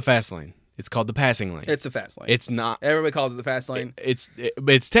 It's not a fast lane. It's called the passing lane. It's the fast lane. It's not. Everybody calls it the fast lane. It's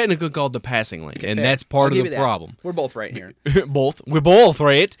technically called the passing lane, and fair. that's part I'll of give the you that. problem. We're both right here. We're both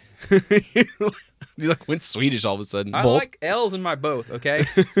right. You like went Swedish all of a sudden. I both. like L's in my both. Okay.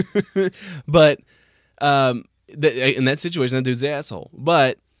 But in that situation, that dude's the asshole.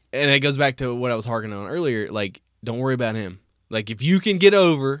 But and it goes back to what I was harking on earlier. Like, don't worry about him. Like, if you can get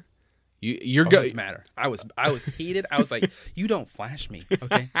over, You're Doesn't matter. I was heated. I was like, you don't flash me,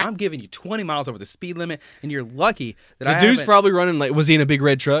 okay? I'm giving you 20 miles over the speed limit, and you're lucky that The dude's probably running like. Was he in a big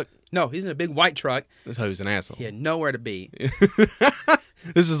red truck? No, he's in a big white truck. That's how he was an asshole. He had nowhere to be.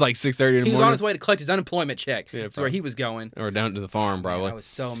 This is like 6:30 in the morning. He was on his way to collect his unemployment check. Yeah, That's where he was going. Or down to the farm, probably. Man, I was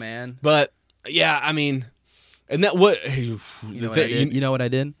so mad. But yeah, I mean, and that what You know what I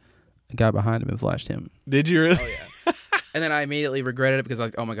did? I got behind him and flashed him. Did you really? Oh yeah. And then I immediately regretted it because I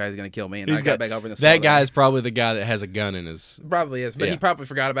was like, oh my God, he's going to kill me. And I got back over in the That slow guy lane. is probably the guy that has a gun in his. Probably is, but Yeah. he probably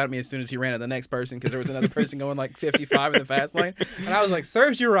forgot about me as soon as he ran at the next person because there was another person going like 55 in the fast lane. And I was like,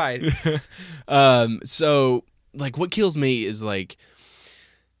 serves you right. So like what kills me is like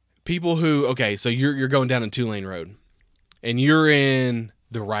people who, okay, so you're going down a 2-lane road and you're in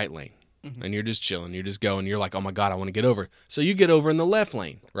the right lane and you're just chilling. You're just going, you're like, oh my God, I want to get over. So you get over in the left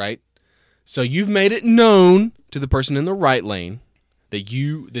lane, right? So you've made it known to the person in the right lane that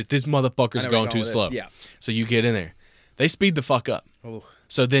this motherfucker's I know where going you're too with slow. this. Yeah. So you get in there. They speed the fuck up. Oh.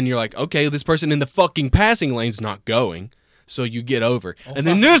 So then you're like, okay, this person in the fucking passing lane's not going. So you get over. And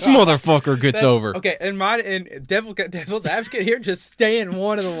then this motherfucker gets over. Okay, and devil's advocate here, just stay in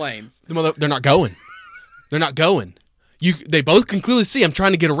one of the lanes. They're not going. They're not going. They both can clearly see I'm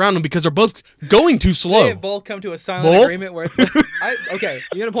trying to get around them because they're both going too slow. They have both come to a silent agreement where it's like, okay,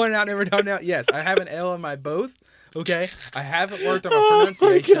 you're going to point it out, never tone it out? Yes, I have an L in my both. Okay, I haven't worked on my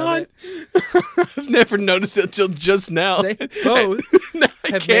pronunciation of it. I've never noticed it until just now. They both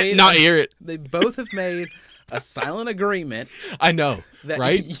I have can't made not hear it. They both have made a silent agreement I know, that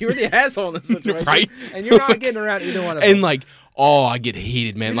right? you're the asshole in this situation, Right. and you're not getting around either one of them. And like, oh, I get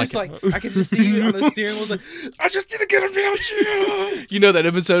heated, man. You're just like, I can just see you on the steering wheel, like, I just need to get around you. You know that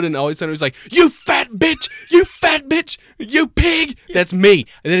episode in Always Sunny was like, you fat bitch, you pig. That's me.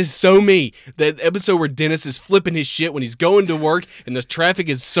 That is so me. That episode where Dennis is flipping his shit when he's going to work and the traffic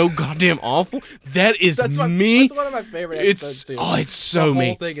is so goddamn awful. That is me. That's one of my favorite episodes too. It's so The me.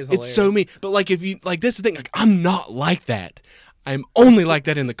 whole thing is It's so me. But like if you like, that's the thing. Like I'm not like that. I'm only like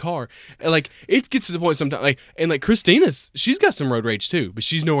that in the car. And like it gets to the point sometimes. Like and like she's got some road rage too, but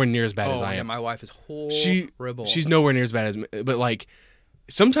she's nowhere near as bad as I am. My wife is horrible. She's nowhere near as bad as me. But like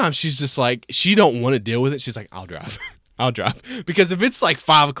sometimes she's just like she don't want to deal with it. She's like, I'll drive. I'll drive. Because if it's like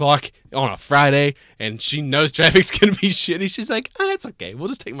 5 o'clock on a Friday and she knows traffic's gonna be shitty, she's like, it's okay. We'll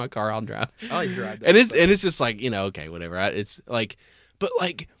just take my car. I'll drive. I like to drive. And it's just like, okay, whatever. It's like, but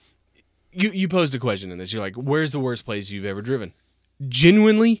like, you posed a question in this. You're like, where's the worst place you've ever driven?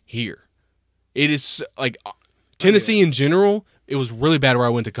 Genuinely, here. It is like Tennessee in general. It was really bad where I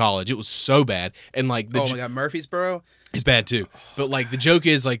went to college. It was so bad, and like oh my God, Murfreesboro. It's bad too. But like the joke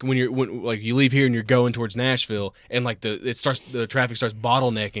is like when you leave here and you're going towards Nashville and like the traffic starts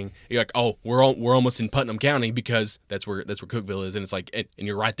bottlenecking. You're like, oh, we're almost in Putnam County because that's where Cookeville is, and it's like and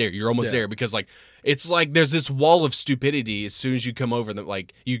you're right there. You're almost there because like it's like there's this wall of stupidity as soon as you come over that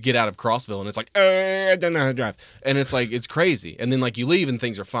like you get out of Crossville and it's like I don't know how to drive, and it's like it's crazy. And then like you leave and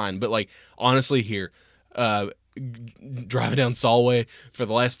things are fine. But like honestly here, driving down Solway for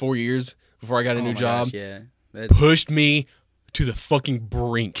the last 4 years before I got a new job. Gosh, yeah. Pushed me to the fucking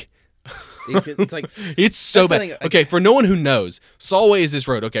brink. It's like it's so bad. Thing, okay, for no one who knows, Solway is this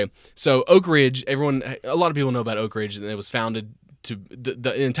road. Okay, so Oak Ridge. A lot of people know about Oak Ridge, and it was founded to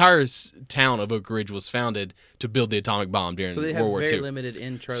the entire town of Oak Ridge was founded to build the atomic bomb during so they have World War very II. limited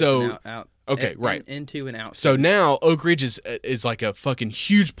intros So- and out. Okay, right. Into and out. So now Oak Ridge is like a fucking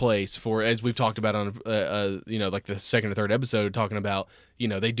huge place for, as we've talked about on like the second or third episode, talking about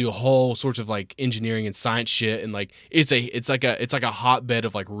they do a whole sorts of like engineering and science shit, and like it's like a hotbed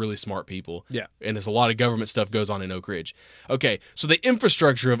of like really smart people. Yeah, and there's a lot of government stuff goes on in Oak Ridge. Okay, so the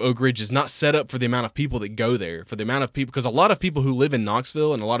infrastructure of Oak Ridge is not set up for the amount of people that go there, for the amount of people, because a lot of people who live in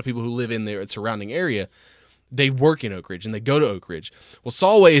Knoxville and a lot of people who live in the surrounding area, they work in Oak Ridge and they go to Oak Ridge. Well,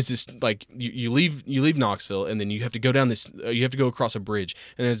 Solway is this like you leave Knoxville and then you have to go down this. You have to go across a bridge,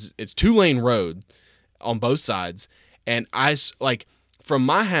 and it's 2-lane road on both sides. And I like from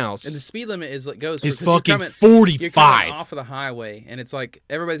my house, and the speed limit is goes. It's 'cause you're fucking coming, 45 You're coming off of the highway, and it's like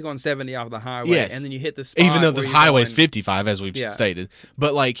everybody's going 70 off the highway, Yes. and then you hit the spot. even though where the you're highway is going- 55 as we've stated,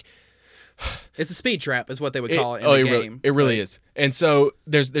 but like. It's a speed trap, is what they would call it in the game. It really is. And so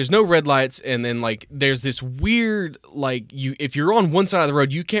there's no red lights, and then like there's this weird like if you're on one side of the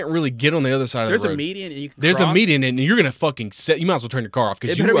road, you can't really get on the other side of the road. There's a median, and you can There's cross. a median, and you're gonna fucking you might as well turn your car off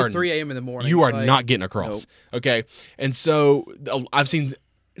because It better you are be 3 a.m. in the morning. you are like, not getting across. Okay, and so I've seen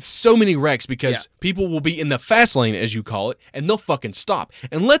so many wrecks because people will be in the fast lane, as you call it, and they'll fucking stop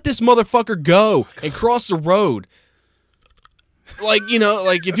and let this motherfucker go and cross the road. Like,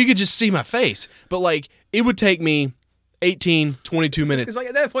 like if you could just see my face. But like it would take me 18, 22 minutes. Because like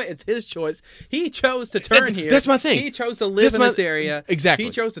at that point, it's his choice. He chose to turn here. That's my thing. He chose to live in this area. Exactly.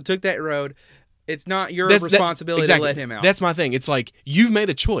 He chose to take that road. It's not your responsibility to let him out. That's my thing. It's like, you've made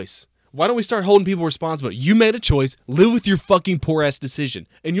a choice. Why don't we start holding people responsible? You made a choice. Live with your fucking poor ass decision,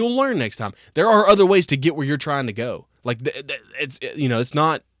 and you'll learn next time. There are other ways to get where you're trying to go. Like it's it's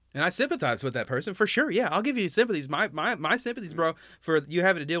not. And I sympathize with that person for sure. Yeah, I'll give you sympathies. My sympathies, bro, for you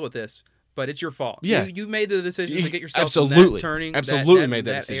having to deal with this. But it's your fault. Yeah, you made the decision to get yourself absolutely from that turning. Absolutely that made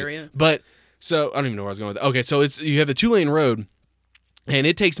that decision. Area. But so I don't even know where I was going with that. Okay, so you have the 2-lane road, and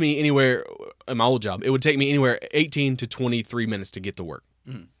it takes me anywhere. In my old job, it would take me anywhere 18 to 23 minutes to get to work.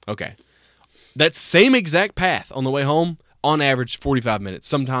 Mm-hmm. Okay, that same exact path on the way home, on average, 45 minutes.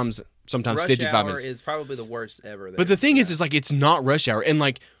 Sometimes rush 55 hour minutes. Is probably the worst ever. There. But the thing is like it's not rush hour, and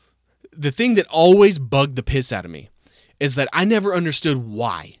like the thing that always bugged the piss out of me is that I never understood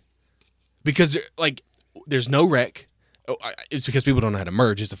why. Because like there's no wreck. It's because people don't know how to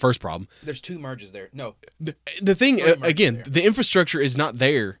merge. It's the first problem. There's 2 merges there. No. The thing again, the infrastructure is not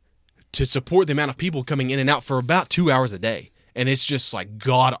there to support the amount of people coming in and out for about 2 hours a day, and it's just like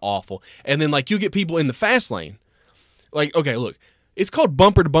god awful. And then like you get people in the fast lane. Like okay, look, it's called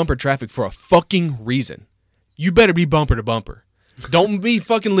bumper to bumper traffic for a fucking reason. You better be bumper to bumper. Don't be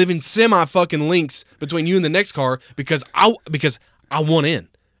fucking living semi fucking links between you and the next car because I want in.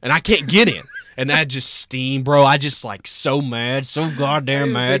 And I can't get in. And I just steam, bro. I just like so mad, so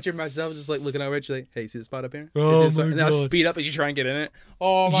goddamn mad. I picture myself just like looking over at you like, hey, see the spot up here? Oh, my and God. I'll speed up as you try and get in it.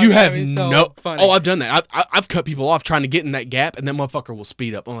 Oh, my You God, have it's so no. funny. Oh, I've done that. I've cut people off trying to get in that gap, and that motherfucker will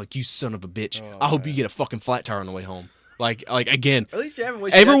speed up. I'm like, you son of a bitch. I hope you get a fucking flat tire on the way home. Like again, At least you haven't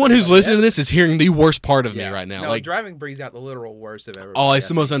wasted everyone that who's time. listening to this is hearing the worst part of me right now. No, Like driving brings out the literal worst of everybody. oh, it's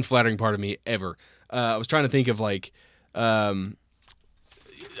the most unflattering part of me ever. I was trying to think of like,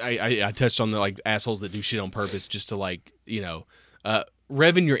 I touched on the like assholes that do shit on purpose just to like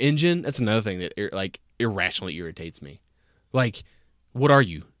revving your engine. That's another thing that like irrationally irritates me. Like, what are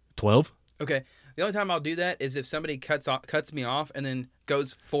you, 12? Okay. The only time I'll do that is if somebody cuts me off and then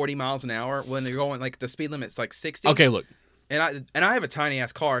goes 40 miles an hour when they're going like the speed limit's like 60. Okay, look. And I have a tiny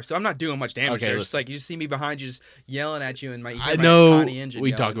ass car, so I'm not doing much damage Okay, there. listen. It's like you just see me behind you, just yelling at you, and I know tiny engine.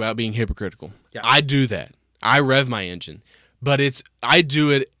 we yelling. talk about being hypocritical. Yeah. I do that. I rev my engine, but I do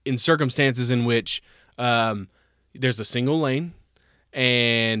it in circumstances in which there's a single lane,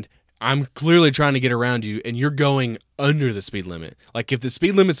 and I'm clearly trying to get around you, and you're going under the speed limit. Like if the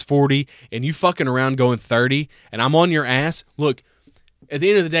speed limit's 40 and you fucking around going 30, and I'm on your ass. Look, at the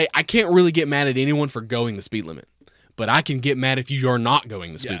end of the day, I can't really get mad at anyone for going the speed limit. But I can get mad if you are not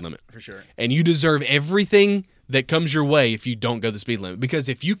going the speed limit. For sure. And you deserve everything that comes your way if you don't go the speed limit. Because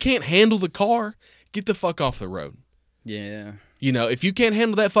if you can't handle the car, get the fuck off the road. Yeah. If you can't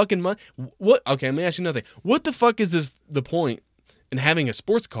handle that fucking money, what? Okay, let me ask you another thing. What the fuck is the point in having a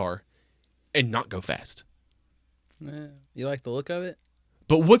sports car and not go fast? You like the look of it?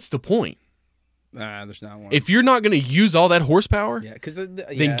 But what's the point? There's not one. If you're not going to use all that horsepower,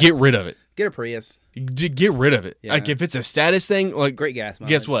 then get rid of it. Get a Prius. Get rid of it. Yeah. Like if it's a status thing, like Great gas mileage.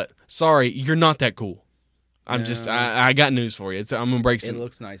 guess what? Sorry, you're not that cool. I got news for you. I'm gonna break It some.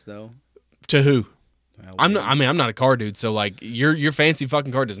 looks nice though. To who? Well, I'm not. I mean, I'm not a car dude. So like, your fancy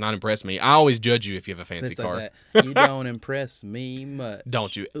fucking car does not impress me. I always judge you if you have a fancy It's car. like that. You don't impress me much.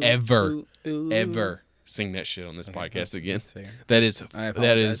 Don't you Ooh, ever, ooh, ooh. ever sing that shit on this podcast again. That's fair. That is I apologize.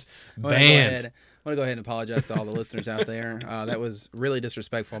 that is I'm gonna go banned. ahead- I want to go ahead and apologize to all the listeners out there. That was really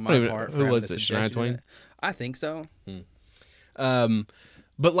disrespectful on I don't my even- part. who for having was to it, subject Shania you to Twain? that. I think so.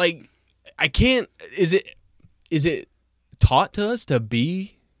 But like, I can't. Is it taught to us to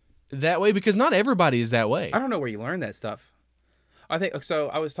be that way? Because not everybody is that way. I don't know where you learned that stuff. I think so.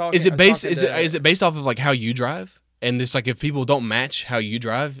 I was talking. Is it I was based? talking Is it based off of like how you drive? And it's like if people don't match how you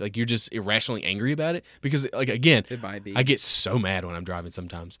drive, like you're just irrationally angry about it. Because like again, It might be. I get so mad when I'm driving.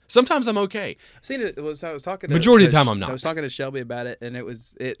 Sometimes I'm okay. I've seen it. I was talking. To, Majority of the to- time, I'm not. I was talking to Shelby about it, and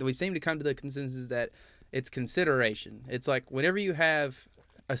we seemed to come to the consensus that it's consideration. It's like whenever you have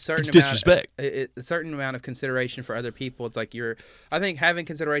a certain It's amount, disrespect. A certain amount of consideration for other people. It's like I think having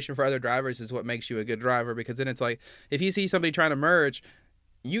consideration for other drivers is what makes you a good driver, because then it's like if you see somebody trying to merge.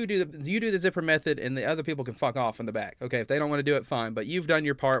 You do the zipper method, and the other people can fuck off in the back. Okay, if they don't want to do it, fine. But you've done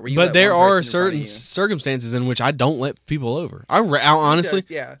your part. Where you But let there one person are in front of certain you. circumstances in which I don't let people over. I honestly,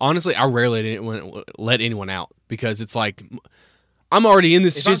 yeah. honestly, I rarely let anyone out because it's like I'm already in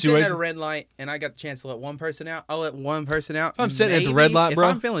this If I'm sitting at situation. a red light and I got the chance to let one person out, I'll let one person out. If I'm sitting at the Maybe red light, bro.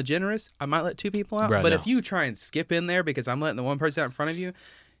 If I'm feeling generous, I might let two people out. Bro, but no. if you try and skip in there because I'm letting the one person out in front of you,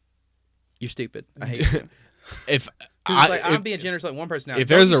 you're stupid. I hate you. if 'Cause it's like, I'm being generous like one person now. if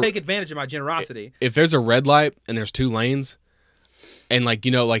Don't there's you a- take advantage of my generosity. if there's a red light and there's 2 lanes, and like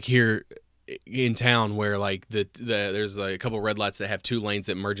like here in town where like there's like a couple red lights that have 2 lanes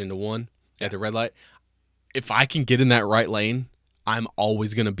that merge into one at the red light. If I can get in that right lane, I'm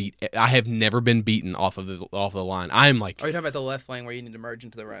always gonna beat. I have never been beaten off of the line. I'm like, Are you talking about the left lane where you need to merge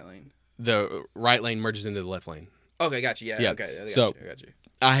into the right lane? the right lane merges into the left lane. Okay, got you. Yeah. Okay. I got you.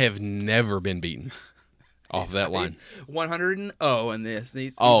 I have never been beaten off that line. He's 100-0 in this.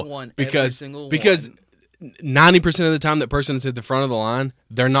 He's won every because single 90% of the time that person that's at the front of the line,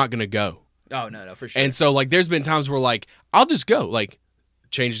 they're not gonna go. Oh no, for sure. And so like there's been times where like I'll just go, like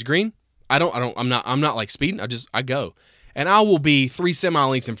change to green. I'm not like speeding. I go. And I will be 3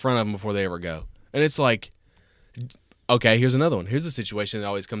 semi-lengths in front of them before they ever go. And it's like, okay, here's another one. Here's a situation that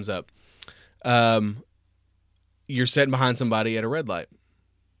always comes up. You're sitting behind somebody at a red light.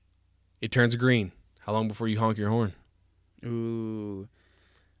 It turns green. How long before you honk your horn? Ooh.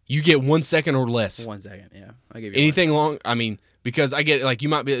 You get 1 second or less. 1 second, yeah. I'll give you Anything long, I mean, because I get like you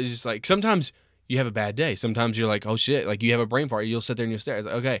might be just like sometimes you have a bad day. Sometimes you're like, oh shit, like you have a brain fart. You'll sit there and you'll stare. It's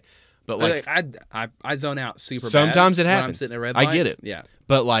like, okay. But like I zone out super sometimes bad it when happens. I'm sitting at red I lights. get it. Yeah.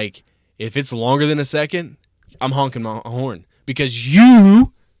 But like if it's longer than a second, I'm honking my horn because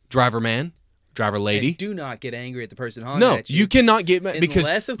you, driver lady, And do not get angry at the person honking no, at you. you cannot get mad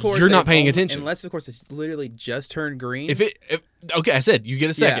because of course, you're not paying attention. Unless of course it's literally just turned green. If okay, I said you get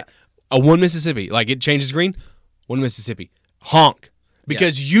a second. A 1 Mississippi, like it changes green, 1 Mississippi, honk.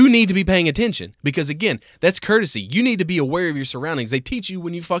 Because you need to be paying attention. Because again, that's courtesy. You need to be aware of your surroundings. They teach you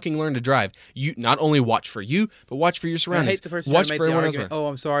when you fucking learn to drive. You not only watch for you, but watch for your surroundings. I hate the person watch trying for to make the everyone else. argument. Oh,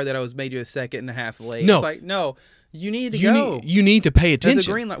 I'm sorry that I was made you a second and a half late. No. It's like no, you need to You go. you need to pay attention. There's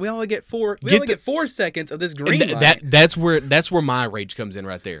a green light. We only get 4. We Get only get 4 seconds of this green And light. that's where my rage comes in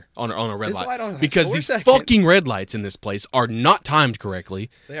right there on a red This light. light only lasts Because 4 these seconds. fucking red lights in this place are not timed correctly.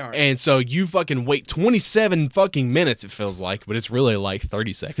 They aren't. And so you fucking wait 27 fucking minutes, it feels like, but it's really like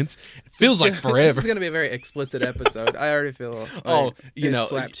 30 seconds. It feels like forever. This is gonna be a very explicit episode. I already feel.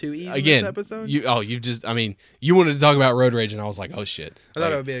 Slap 2 E's again, in this episode. you wanted to talk about road rage, and I was like, oh shit. I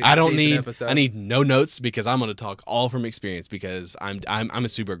thought it would be a I don't decent need episode. I need no notes because I'm going to talk all from experience because I'm a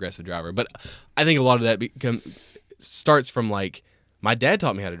super aggressive driver. But I think a lot of that starts from like my dad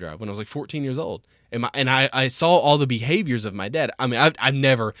taught me how to drive when I was like 14 years old. And I saw all the behaviors of my dad. I mean, I've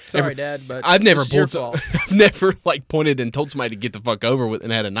never. Sorry, Dad, but I've never it's your pulled. fault. I've never like pointed and told somebody to get the fuck over with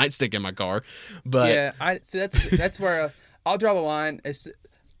and had a nightstick in my car. But Yeah, I see. That's where I'll draw the line.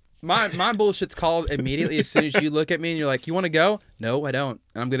 My bullshit's called immediately as soon as you look at me and you're like, "You want to go?" No, I don't.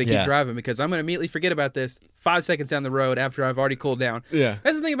 And I'm gonna keep Yeah. driving because I'm gonna immediately forget about this 5 seconds down the road after I've already cooled down. Yeah.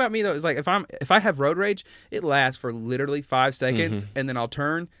 That's the thing about me though. Is like if I have road rage, it lasts for literally 5 seconds, and then I'll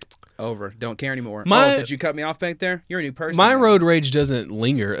turn over. Don't care anymore. Did you cut me off back there? You're a new person. my now. road rage doesn't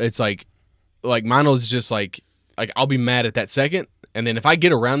linger. It's like mine was just like I'll be mad at that second, and then if I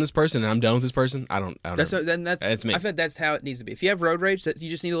get around this person and I'm done with this person, I don't. That's me. I think that's how it needs to be. If you have road rage, that you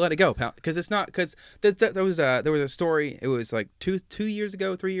just need to let it go, pal. Because it's not because there was a story. It was like 3 years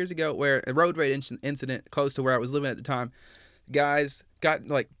ago, where a road rage incident close to where I was living at the time. Guys got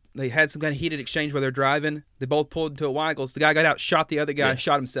like they had some kind of heated exchange where they're driving. They both pulled into a Wiggles. The guy got out, shot the other guy,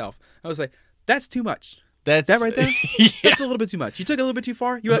 shot himself. I was like, that's too much. That's That right there? Yeah. That's a little bit too much. You took it a little bit too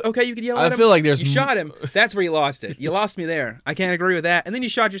far. You okay? You could yell at him. I feel like there's you shot him. That's where you lost it. You lost me there. I can't agree with that. And then you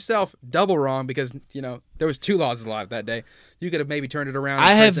shot yourself double wrong because there was 2 losses alive that day. You could have maybe turned it around.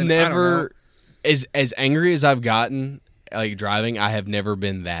 I in have prison. I don't know. never, as angry as I've gotten, like driving, I have never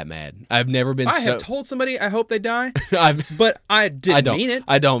been that mad. I've never been. I have told somebody I hope they die, but I didn't mean it.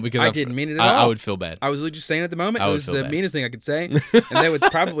 I don't because I didn't mean it at all. I would feel bad. I was really just saying at the moment. I It would was feel the bad. meanest thing I could say. And they would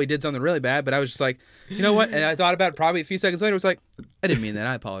probably did something really bad, but I was just like, you know what? And I thought about it probably a few seconds later. I was like, I didn't mean that.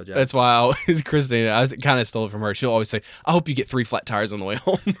 I apologize. That's why I always, Christina, I kind of stole it from her. She'll always say, I hope you get 3 flat tires on the way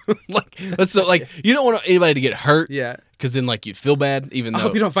home. That's so, like, you don't want anybody to get hurt. Yeah. Because then, like, you feel bad, even though. I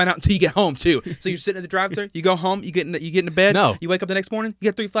hope you don't find out until you get home too. So you're sitting at the drive-thru, you go home, you get into bed. No. You wake up the next morning, you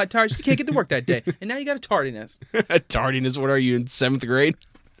got 3 flat tires, you can't get to work that day, and now you got a tardiness. Tardiness, what are you, in 7th grade?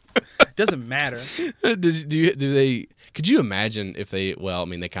 Doesn't matter. Could you imagine if they, well, I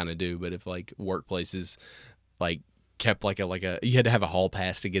mean, they kind of do, but if, like, workplaces, like, kept like a you had to have a hall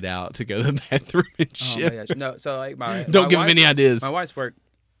pass to get out to go to the bathroom and Oh shit. my gosh. No, so like Don't give them any ideas. My wife's work,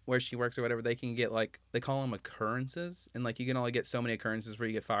 where she works or whatever, they can get like they call them occurrences, and like you can only get so many occurrences before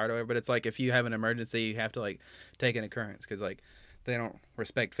you get fired or whatever. But it's like if you have an emergency, you have to like take an occurrence because like they don't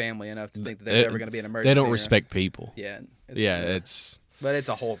respect family enough to think that there's ever going to be an emergency. They don't respect people. Yeah. But it's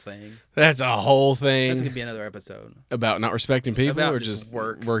a whole thing. that's a whole That's thing gonna be another episode about not respecting people about or just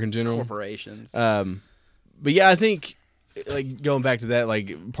work in general. corporations. But yeah, I think like going back to that,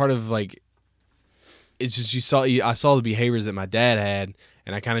 like part of like it's just I saw the behaviors that my dad had,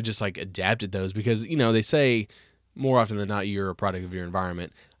 and I kind of just like adapted those because they say more often than not you're a product of your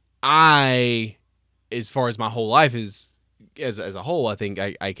environment. As far as my whole life is as a whole, I think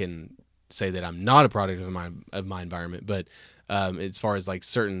I can say that I'm not a product of my environment. But as far as like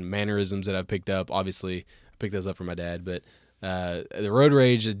certain mannerisms that I've picked up, obviously I picked those up from my dad. But the road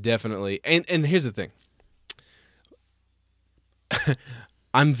rage is definitely and here's the thing.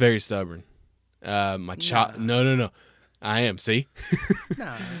 I'm very stubborn. No. I am. See,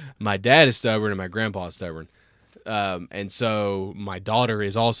 No. my dad is stubborn and my grandpa is stubborn. And so my daughter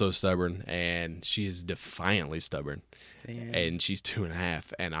is also stubborn, and she is defiantly stubborn. Damn. And she's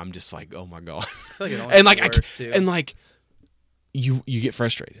 2.5, and I'm just like, oh my god. I feel like it only And like gets worse, too. and like you get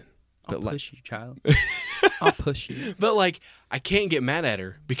frustrated, I'll but like push you, child. I'll push you. but like I can't get mad at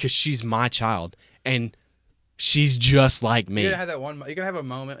her because she's my child and she's just like me. You're gonna have that one. You're gonna have a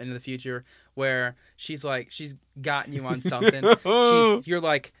moment in the future where she's gotten you on something. You're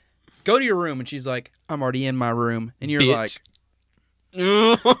like, go to your room, and she's like, I'm already in my room, and you're Bitch.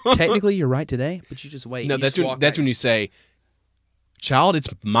 like, technically you're right today, but you just wait. No, You that's just when walk that's back. when you say, "Child, it's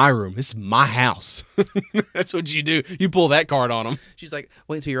my room. This is my house." That's what you do. You pull that card on them. She's like,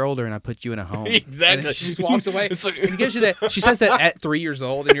 wait till you're older, and I put you in a home. Exactly. And then she just walks away. It's like- and gives you that. She says that at 3 years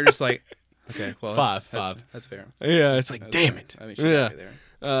old, and you're just like, okay, well, Five. That's fair. Yeah, it's like, That's damn fair. it. I mean, she got me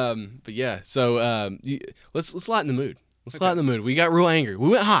there. But yeah, so let's lighten the mood. Let's lighten the mood. We got real angry. We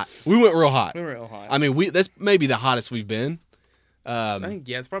went hot. We went real hot. We were real hot. I mean, that's maybe the hottest we've been. I think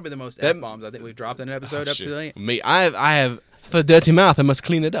it's probably the most that- F-bombs I think we've dropped in an episode up to Shit. date. Me, I have a dirty mouth. I must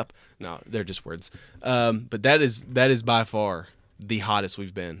clean it up. No, they're just words. But that is by far the hottest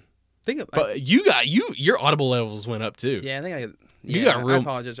we've been. But your audible levels went up too. Yeah, I think You got real- I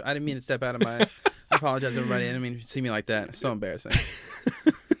apologize. I didn't mean to step out of my. I apologize, everybody. I didn't mean to see me like that. It's so embarrassing.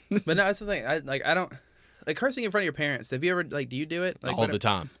 But no, that's the thing. I don't like cursing in front of your parents. Have you ever do you do it all the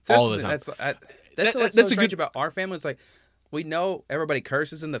time? So All the time. That's That's what's a so strange good- about our family. It's like we know everybody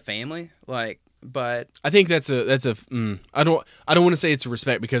curses in the family, but I think that's a. I don't want to say it's a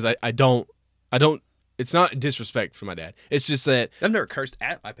respect because I don't. It's not disrespect for my dad. It's just that I've never cursed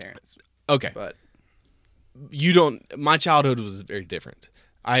at my parents. okay. But You don't. My childhood was very different.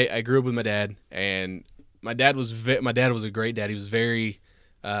 I grew up with my dad, and my dad was a great dad. He was very,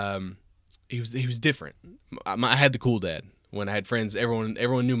 he was different. I had the cool dad. When I had friends, everyone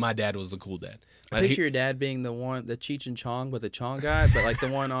knew my dad was the cool dad. I picture your dad being the Cheech and Chong, but the Chong guy, but like the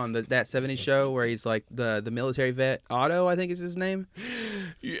one on that 70s show where he's like the military vet. Otto, I think is his name.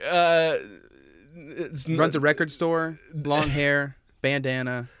 Runs a record store, long hair,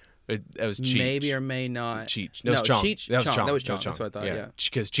 bandana. That was Cheech. Maybe or may not. Cheech. No, Chong. Cheech. That was Chong. That was Chong. That's what I thought. Yeah.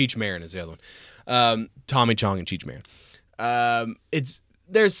 Because Cheech Marin is the other one. Tommy Chong and Cheech Marin.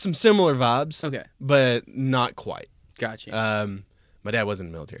 There's some similar vibes. Okay. But not quite. Gotcha. My dad wasn't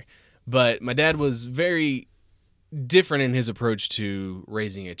in the military, but my dad was very different in his approach to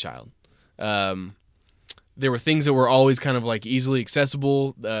raising a child. There were things that were always kind of like easily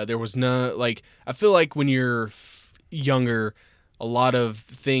accessible. There was no I feel like when you're younger, a lot of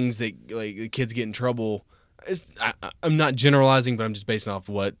things that like kids get in trouble. I'm not generalizing, but I'm just basing off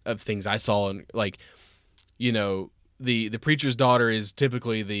of things I saw and The preacher's daughter is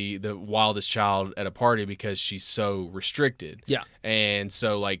typically the wildest child at a party because she's so restricted. Yeah. And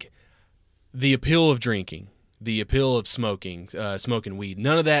so like the appeal of drinking, the appeal of smoking weed,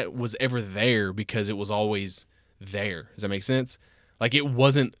 none of that was ever there because it was always there. Does that make sense? Like it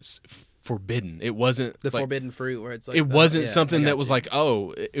wasn't forbidden. It wasn't the like, forbidden fruit where it's like it wasn't something I that got was you. like,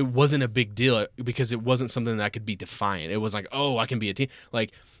 oh, it wasn't a big deal because it wasn't something that could be defiant. It was like, oh, I can be a teen.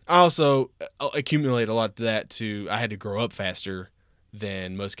 Like I also accumulate a lot of that I had to grow up faster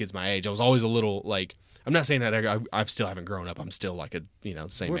than most kids my age. I was always a little like, I'm not saying that I still haven't grown up. I'm still like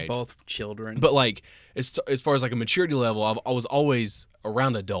same We're age. both children. But like as far as like a maturity level, I was always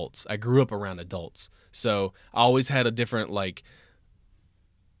around adults. I grew up around adults, so I always had a different like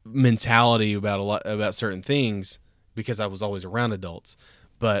mentality about certain things because I was always around adults.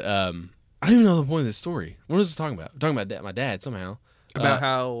 But I don't even know the point of this story. What was it talking about? I'm talking about my dad somehow. about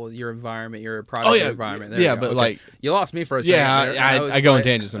how your environment, your product of your environment. There yeah, you go. but Okay. like you lost me for a second. yeah, there. I go on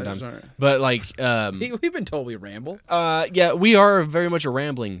tangents I was sometimes. sorry. But like We've been told we ramble. yeah, we are very much a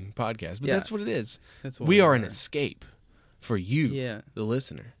rambling podcast, but Yeah. that's what it is. That's what We are an escape for you, Yeah. the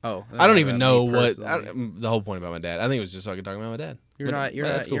listener. Oh, I don't even know me what personally. the whole point about my dad. I think it was just so I could talk about my dad. You're But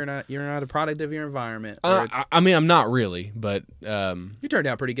that's cool. you're not a product of your environment. where it's- I mean, I'm not really, but you turned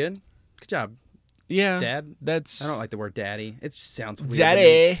out pretty good. Good job. Yeah. Dad? That's. I don't like the word daddy. It just sounds weird. to me.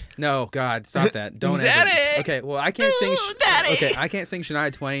 Daddy. No, God, stop that. Don't Daddy. ever. Okay, well, I can't sing. Daddy. Okay, I can't sing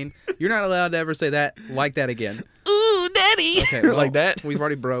Shania Twain. You're not allowed to ever say that like that again. Ooh, daddy. Okay, well, like that. We've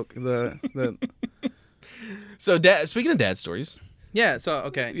already broke the. So, Dad. Speaking of dad stories, Yeah. So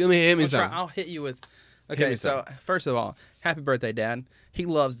okay. let me hit me Let's try- some. I'll hit you with. Hit Okay, me so first of all, happy birthday, Dad. He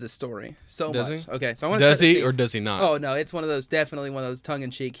loves this story so Does much. he? Okay, so I want to. Does he or does he not? Oh no, it's one of those. Definitely one of those tongue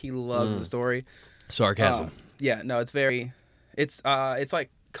in cheek. He loves the story. Sarcasm. Yeah, no, it's very. It's like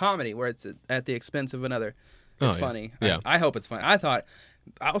comedy where it's at the expense of another. Oh, It's yeah. funny. Yeah. I hope it's funny.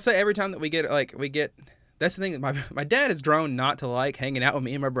 I'll say every time that we get. That's the thing. My dad has grown not to like hanging out with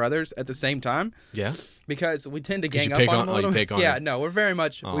me and my brothers at the same time Yeah. because we tend to 'Cause you gang up pick on on- him a oh, you little. pick on yeah, him. no, we very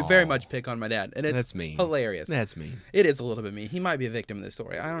much pick on my dad, and it's That's mean. hilarious. That's me. It is a little bit mean. He might be a victim of this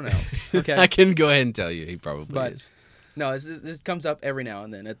story. I don't know. Okay, I can go ahead and tell you he probably But- is. no, this comes up every now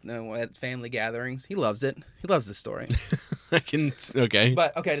and then at family gatherings. He loves it. He loves this story. I can. Okay.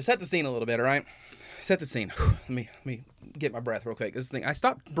 But okay, to set the scene a little bit, all right? Set the scene. Let me get my breath real quick. This thing, I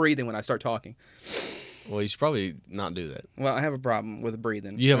stop breathing when I start talking. Well, you should probably not do that. Well, I have a problem with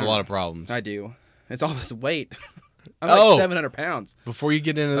breathing. You have a lot of problems. I do. It's all this weight. I'm Oh. like 700 pounds. Before you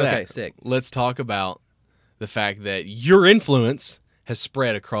get into that, Okay, sick. let's talk about the fact that your influence has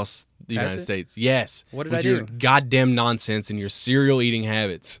spread across the Has United it? States. Yes. What did with I your do? goddamn nonsense and your cereal eating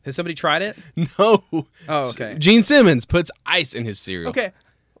habits. Has somebody tried it? No. Oh, okay. Gene Simmons puts ice in his cereal. Okay.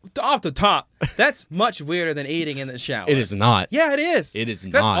 Off the top, that's much weirder than eating in the shower. It is not. Yeah, it is. It is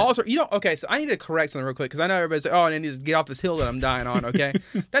That's not. also you don't. Okay, so I need to correct something real quick because I know everybody's like, oh, I need to get off this hill that I'm dying on. Okay,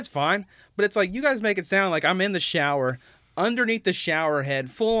 that's fine, but it's like you guys make it sound like I'm in the shower, underneath the shower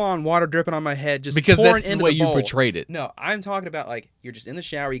head, full on water dripping on my head, just Because pouring that's the into way the you bowl. portrayed it. No, I'm talking about like you're just in the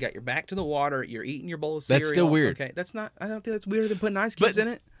shower, you got your back to the water, you're eating your bowl of cereal. That's still weird. Okay, that's not. I don't think that's weirder than putting ice cubes in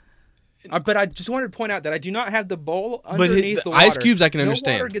it. But I just wanted to point out that I do not have the bowl underneath the water. ice cubes I can No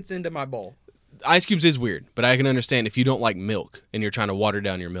understand. water gets into my bowl. Ice cubes is weird, but I can understand if you don't like milk and you're trying to water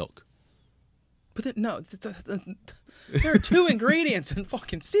down your milk. But no, there are two ingredients in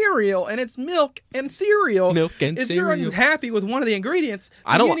fucking cereal, and it's milk and cereal. Milk and if cereal. you're unhappy with one of the ingredients,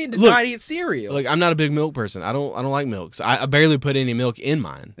 I don't- you need to look, not eat cereal. Like I'm not a big milk person. I don't like milk. So I barely put any milk in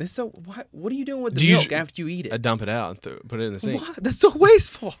mine. It's so what are you doing with the Do you milk ju- after you eat I it? dump it out and put it in the sink. What? That's so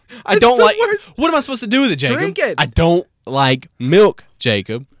wasteful. I That's don't the like. worst. What am I supposed to do with it, Jacob? Drink it. I don't like milk,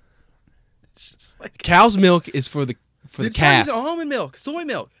 Jacob. It's just like Cow's milk is for the it's calf. like almond milk, soy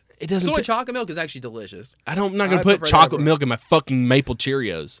milk. It doesn't. Soy chocolate milk is actually delicious. I'm not gonna I put prefer that chocolate over- milk in my fucking maple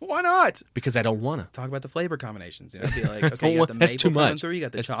Cheerios Why not? because I don't wanna. Talk about the flavor combinations. You know, be like, okay, you got the That's maple too coming much. through, you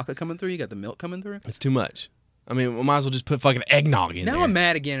got the That's- chocolate coming through, you got the milk coming through. It's too much. I mean, we might as well just put fucking eggnog in Now there. I'm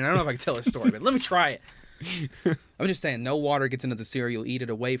mad again, and I don't know if I can tell a story, but let me try it. I'm just saying, no water gets into the cereal. Eat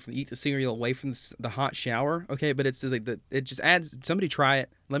the cereal away from the hot shower. Okay, but it's just like it just adds. Somebody try it.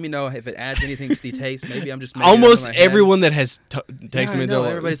 Let me know if it adds anything to the taste. Maybe I'm just making it up in Almost my head. everyone that has texted Yeah, me, I they're know. like,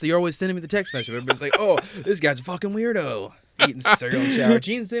 Everybody's you're always sending me the text message. Everybody's like, oh, this guy's a fucking weirdo. Eating cereal in the shower.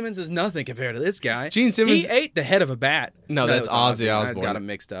 Gene Simmons is nothing compared to this guy. Gene Simmons- He ate the head of a bat. No, that's it was Ozzy I Osbourne. got him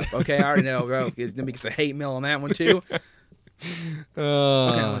mixed up. Okay, I already know. Bro, he's gonna get the hate mail on that one too. Okay,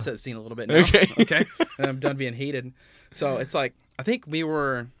 I'm gonna set the scene a little bit now. Okay. Okay. And I'm done being heated. So it's like I think we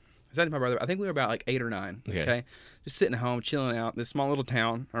were. Is that my brother? I think we were about like 8 or 9. Okay. Just sitting at home, chilling out. This small little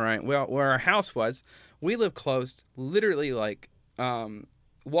town. All right. Well, where our house was, we live close, literally like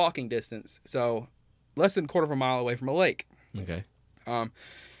walking distance. So less than a quarter of a mile away from a lake. okay,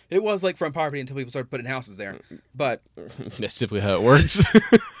 It was lakefront property until people started putting houses there. But that's typically how it works.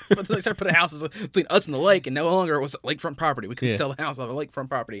 but they started putting houses between us and the lake, and no longer it was lakefront property. We couldn't Yeah. sell the house off of lakefront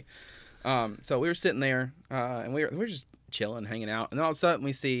property. So we were sitting there, and we were just chilling, hanging out, and then all of a sudden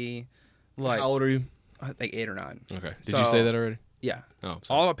we see, like, How old are you? I think 8 or 9. Okay, did So- you say that already? Yeah. Oh,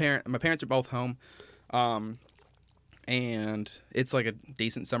 sorry. All my parents are both home, and it's like a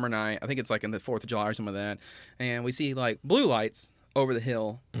decent summer night. I think it's like in the 4th of July or something like that, and we see like blue lights over the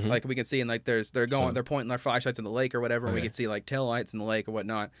hill, like we can see, and like they're pointing their flashlights in the lake or whatever, and we Okay. can see like tail lights in the lake or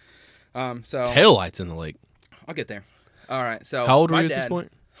whatnot. So Tail lights in the lake. I'll get there. All right. So How old were my you at dad, this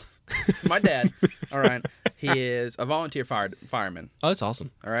point? My dad. All right. He is a volunteer fireman. Oh, that's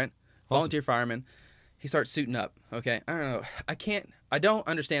awesome. All right. Volunteer fireman. He starts suiting up. Okay. I don't know. I don't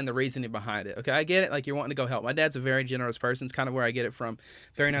understand the reasoning behind it. Okay. I get it. Like you're wanting to go help. My dad's a very generous person. It's kind of where I get it from.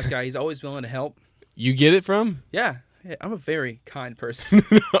 Very nice guy. He's always willing to help. You get it from? Yeah. I'm a very kind person.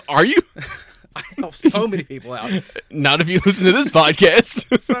 Are you? I help so many people out. Not if you listen to this podcast.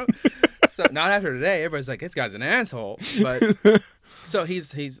 So not after today, everybody's like, this guy's an asshole. But so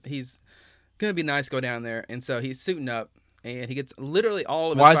he's gonna be nice, go down there, and so he's suiting up, and he gets literally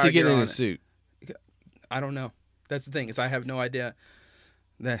all of his Why is fire he getting gear in on his suit? I don't know. That's the thing is I have no idea.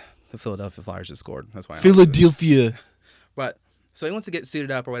 The Philadelphia Flyers just scored. That's why. Philadelphia. But so he wants to get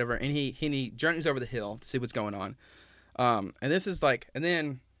suited up or whatever, and he journeys over the hill to see what's going on. And this is like, and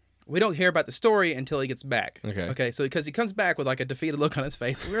then we don't hear about the story until he gets back. Okay. So because he comes back with like a defeated look on his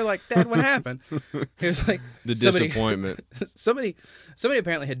face, we were like, Dad, what happened? He was like, disappointment. Somebody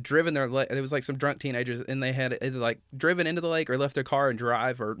apparently had driven their. There was like some drunk teenagers, and they had either like driven into the lake or left their car and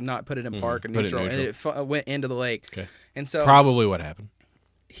drive or not put it in park or neutral, and it went into the lake. Okay. And so probably what happened.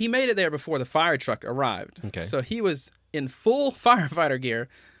 He made it there before the fire truck arrived. Okay. So he was in full firefighter gear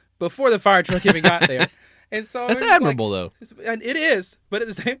before the fire truck even got there. And so that's admirable, though. And it is, but at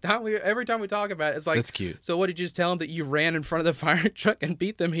the same time, every time we talk about it, it's like, that's cute. So what did you just tell them that you ran in front of the fire truck and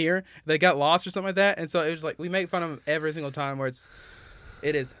beat them here? They got lost or something like that. And so it was like we make fun of him every single time.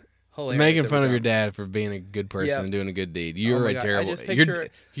 It is hilarious. Making fun of your dad for being a good person and doing a good deed. You're a terrible.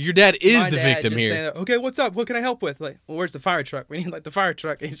 Your dad is the victim here. Saying, okay, what's up? What can I help with? Like, well, where's the fire truck? We need like the fire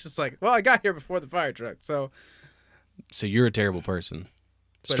truck. And he's just like, well, I got here before the fire truck. So you're a terrible person.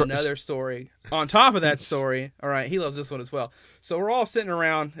 But another story on top of that story. All right, he loves this one as well. So we're all sitting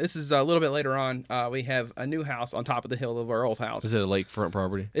around. This is a little bit later on. We have a new house on top of the hill of our old house. Is it a lakefront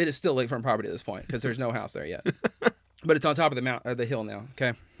property? It is still lakefront property at this point because there's no house there yet. But it's on top of the hill now.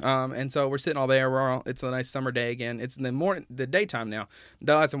 Okay, and so we're sitting all there. It's a nice summer day again. It's in the daytime now.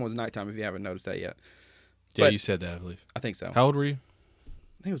 The last one was nighttime. If you haven't noticed that yet. Yeah, but you said that, I believe. I think so. How old were you?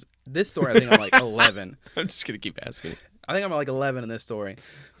 I think it was this story. I think I'm like 11. I'm just gonna keep asking. I think I'm like 11 in this story.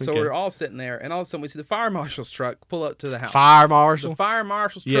 So we're all sitting there, and all of a sudden we see the fire marshal's truck pull up to the house. Fire marshal? The fire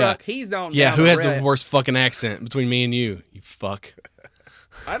marshal's truck. He's down. Yeah, who has the worst fucking accent between me and you? You fuck.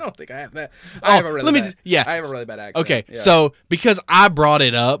 I don't think I have that. I have a really bad accent. Okay, yeah. So because I brought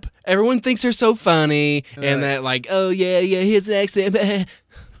it up, everyone thinks they're so funny and that like, oh yeah, his accent.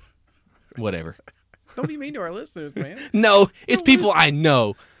 Whatever. Don't be mean to our listeners, man. No, it's people I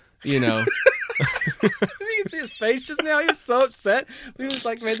know. You know. You can see his face just now. He was so upset. He was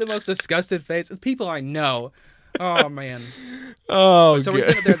like made the most disgusted face. It's people I know. Oh man. Oh. So we're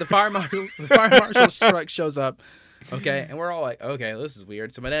sitting there. The fire marshal's truck shows up. Okay, and we're all like, okay, this is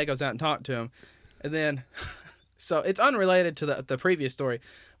weird. So my dad goes out and talks to him, and then, so it's unrelated to the previous story,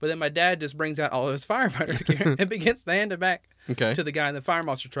 but then my dad just brings out all of his firefighter gear and begins to hand it back to the guy in the fire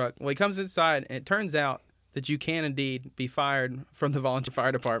marshal truck. Well, he comes inside, and it turns out that you can indeed be fired from the volunteer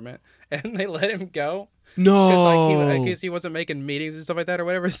fire department, and they let him go. No, I guess he wasn't making meetings and stuff like that or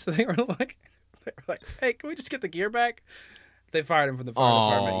whatever. So they were like, hey, can we just get the gear back? They fired him from the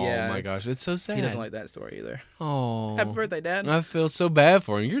fire department. Yeah. Oh my gosh, it's so sad. He doesn't like that story either. Oh, happy birthday, Dad! I feel so bad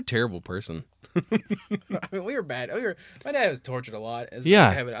for him. You're a terrible person. I mean, we were bad. My dad was tortured a lot.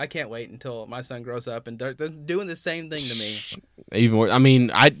 I can't wait until my son grows up and doing the same thing to me. Even worse. I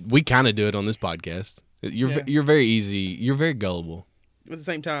mean, we kind of do it on this podcast. You're very easy. You're very gullible. At the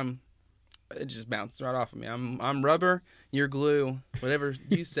same time, it just bounces right off of me. I'm rubber. You're glue. Whatever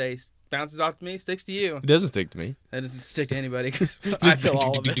you say bounces off to me, sticks to you. It doesn't stick to me. It doesn't stick to anybody. I feel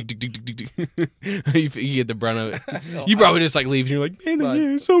all of it. You get the brunt of it. You probably just like leave and you're like, man,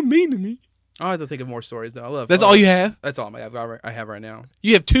 you're so mean to me. I'll have to think of more stories though. That's all you have? That's all I have right now.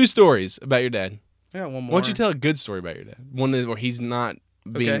 You have 2 stories about your dad. I got one more. Why don't you tell a good story about your dad? One where he's not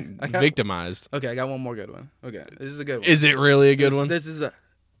being victimized. Okay, I got one more good one. Okay, this is a good one. Is it really a good one? This is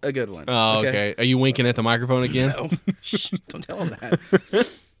a good one. Oh, okay. Are you winking at the microphone again? No. Shh, don't tell him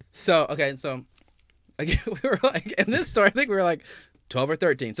that. So again, we were like, in this story, I think we were like 12 or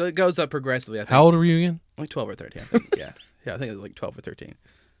 13. So it goes up progressively. I think. How old were you again? Like 12 or 13. I think. Yeah, I think it was like 12 or 13.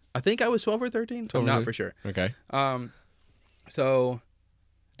 I think I was 12 or 13. I'm not for sure. Okay. So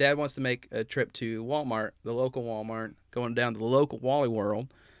Dad wants to make a trip to Walmart, the local Walmart, going down to the local Wally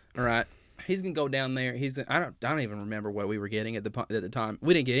World. All right. He's gonna go down there. I don't even remember what we were getting at the time.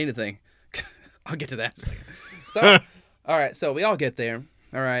 We didn't get anything. I'll get to that in a second. So, all right. So we all get there.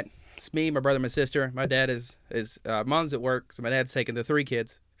 All right. It's me, my brother, my sister. My dad is mom's at work, so my dad's taking the 3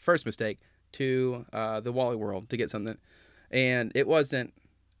 kids. First mistake to the Wally World to get something, and it wasn't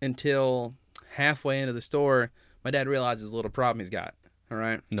until halfway into the store my dad realizes a little problem he's got. All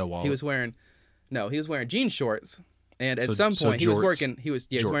right. No wallet. He was wearing jean shorts. And at some point, he was wearing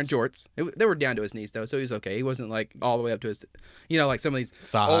jorts. They were down to his knees, though, so he was okay. He wasn't, like, all the way up to his, like some of these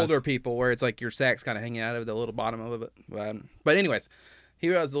older people where it's like your sack's kind of hanging out of the little bottom of it. But anyways, he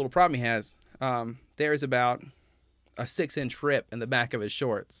realized the little problem he has. There's about a 6-inch rip in the back of his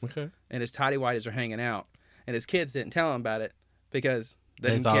shorts. Okay. And his tidy whities are hanging out. And his kids didn't tell him about it because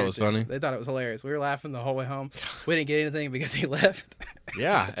they thought it was funny. They thought it was hilarious. We were laughing the whole way home. We didn't get anything because he left.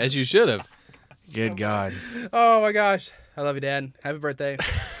 Yeah, as you should have. Good God. Oh, my gosh. I love you, Dad. Happy birthday.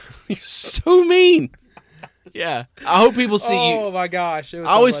 You're so mean. Yeah. I hope people see you. Oh my gosh! It was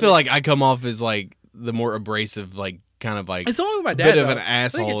I always so feel funny. like I come off as like the more abrasive, like kind of like It's only with my a dad. bit of though. an I think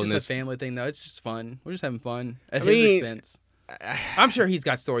asshole it's in just this. a family thing, though. It's just fun. We're just having fun at I his mean, expense. I'm sure he's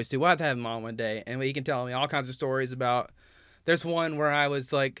got stories too. We'll have to have him on one day, and he can tell me all kinds of stories about. There's one where I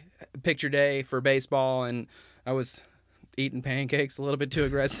was like picture day for baseball, and I was eating pancakes a little bit too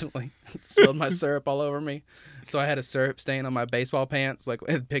aggressively. Spilled my syrup all over me, so I had a syrup stain on my baseball pants, like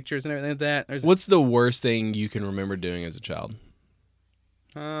with pictures and everything like that. There's What's the worst thing you can remember doing as a child?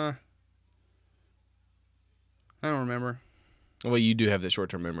 I don't remember. Well, you do have that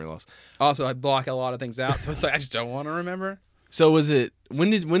short-term memory loss. Also, I block a lot of things out, so it's like I just don't want to remember. So was it when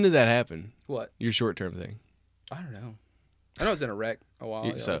did that happen? What? Your short-term thing? I don't know. I know I was in a wrek a while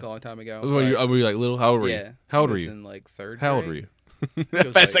ago, So- like a long time ago. Were you, but- were you like little? How old were you? yeah. How old I were was you? in like third How old were grade. you? was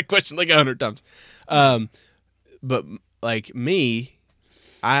I've asked like- that question like 100 times. But like me,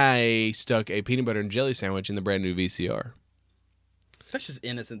 I stuck a peanut butter and jelly sandwich in the brand new VCR. That's just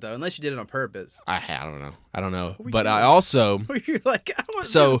innocent, though, unless you did it on purpose. I don't know. What were But you I doing? also Where you're like, I want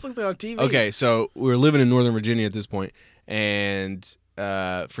to So, this looks like on TV. okay. So we were living in Northern Virginia at this point, and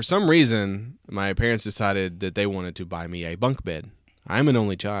for some reason, my parents decided that they wanted to buy me a bunk bed. I'm an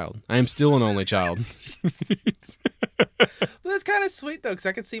only child. I am still an only child. But that's kind of sweet, though, because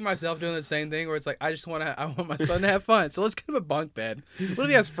I can see myself doing the same thing where it's like, I want my son to have fun. So let's get him a bunk bed. What if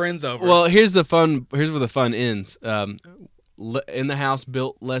he has friends over? Well, here's where the fun ends. In the house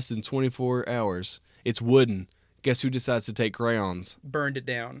built less than 24 hours. It's wooden. Guess who decides to take crayons? Burned it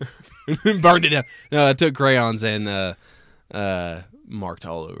down. Burned it down. No, I took crayons and marked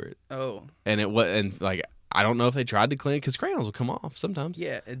all over it. Oh. And like I don't know if they tried to clean it because crayons will come off sometimes.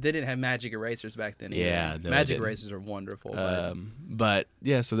 Yeah, they didn't have magic erasers back then. Either. Yeah, no, they magic didn't. erasers are wonderful. But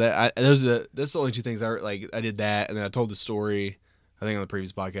yeah, so that's the only two things I did that, and then I told the story I think on the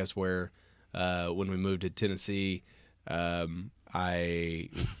previous podcast where when we moved to Tennessee, I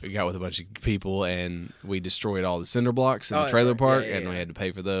got with a bunch of people and we destroyed all the cinder blocks in the that's trailer right. park, Yeah, and we yeah. had to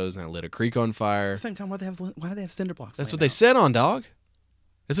pay for those, and I lit a creek on fire. At the same time, why do they have cinder blocks? That's laying what they out? set on, dog.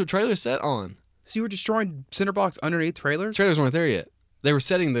 That's what trailers set on. So you were destroying cinder blocks underneath trailers? Trailers weren't there yet. They were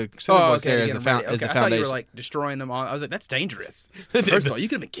setting the cinder blocks there to as get the, them ready. as the I thought you foundation. were like destroying them all. I was like, that's dangerous. First of all, you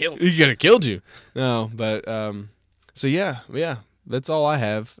could have been killed. You could have killed you. No, but so yeah, that's all I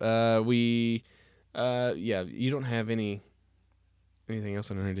have. You don't have anything else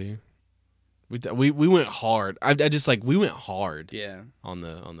on there, do you? We went hard. I just like we went hard. Yeah. On the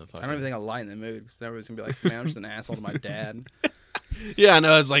I fucking. don't even think I'll lighten the mood because everybody's gonna be like, man, I'm just an asshole to my dad. Yeah, I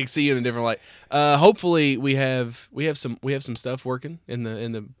know. It's like see you in a different light. Hopefully we have some stuff working in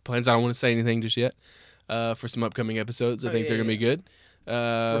the plans. I don't want to say anything just yet. For some upcoming episodes, I think they're gonna be good.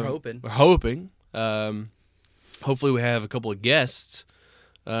 We're hoping. We're hoping. Hopefully we have a couple of guests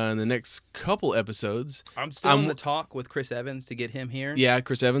in the next couple episodes. I'm still in the talk with Chris Evans to get him here. Yeah,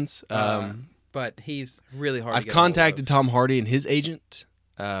 Chris Evans. But he's really hard. I've to get a hold contacted of. Tom Hardy and his agent.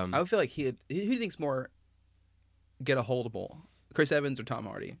 I would feel like who do you think's more get a holdable, Chris Evans or Tom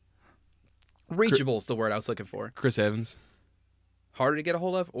Hardy? Reachable is the word I was looking for. Chris Evans. Harder to get a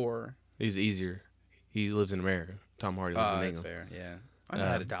hold of, or He's easier. He lives in America. Tom Hardy lives in that's England. fair. Yeah, I know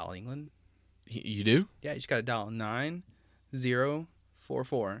how to dial England. You do? Yeah, you just got to dial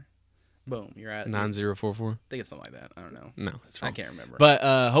 9044. Boom, you're at 9044? I think it's something like that. I don't know. No, that's wrong. I can't remember. But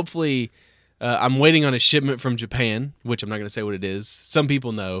hopefully, I'm waiting on a shipment from Japan, which I'm not going to say what it is. Some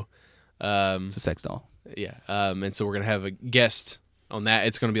people know. it's a sex doll. Yeah. And so we're going to have a guest on that.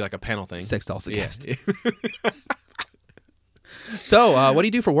 It's going to be like a panel thing. Sex doll's the Yeah. guest. So, what do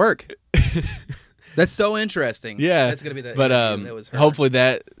you do for work? That's so interesting. Yeah. That's gonna be the. But interview. That was her. hopefully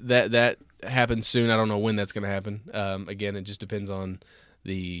that happens soon. I don't know when that's going to happen. Again, it just depends on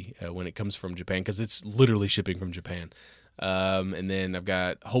the when it comes from Japan because it's literally shipping from Japan. And then I've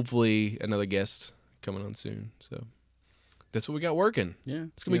got hopefully another guest coming on soon. So that's what we got working. Yeah,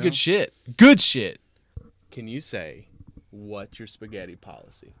 It's gonna be good shit. Good shit. Can you say what's your spaghetti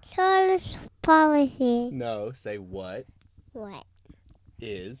policy? Charles policy. No, say what What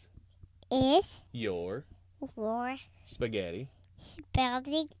is is your your spaghetti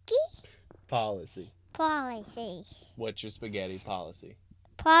spaghetti policy? policy? What's your spaghetti policy?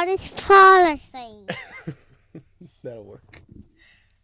 Policy. That'll work.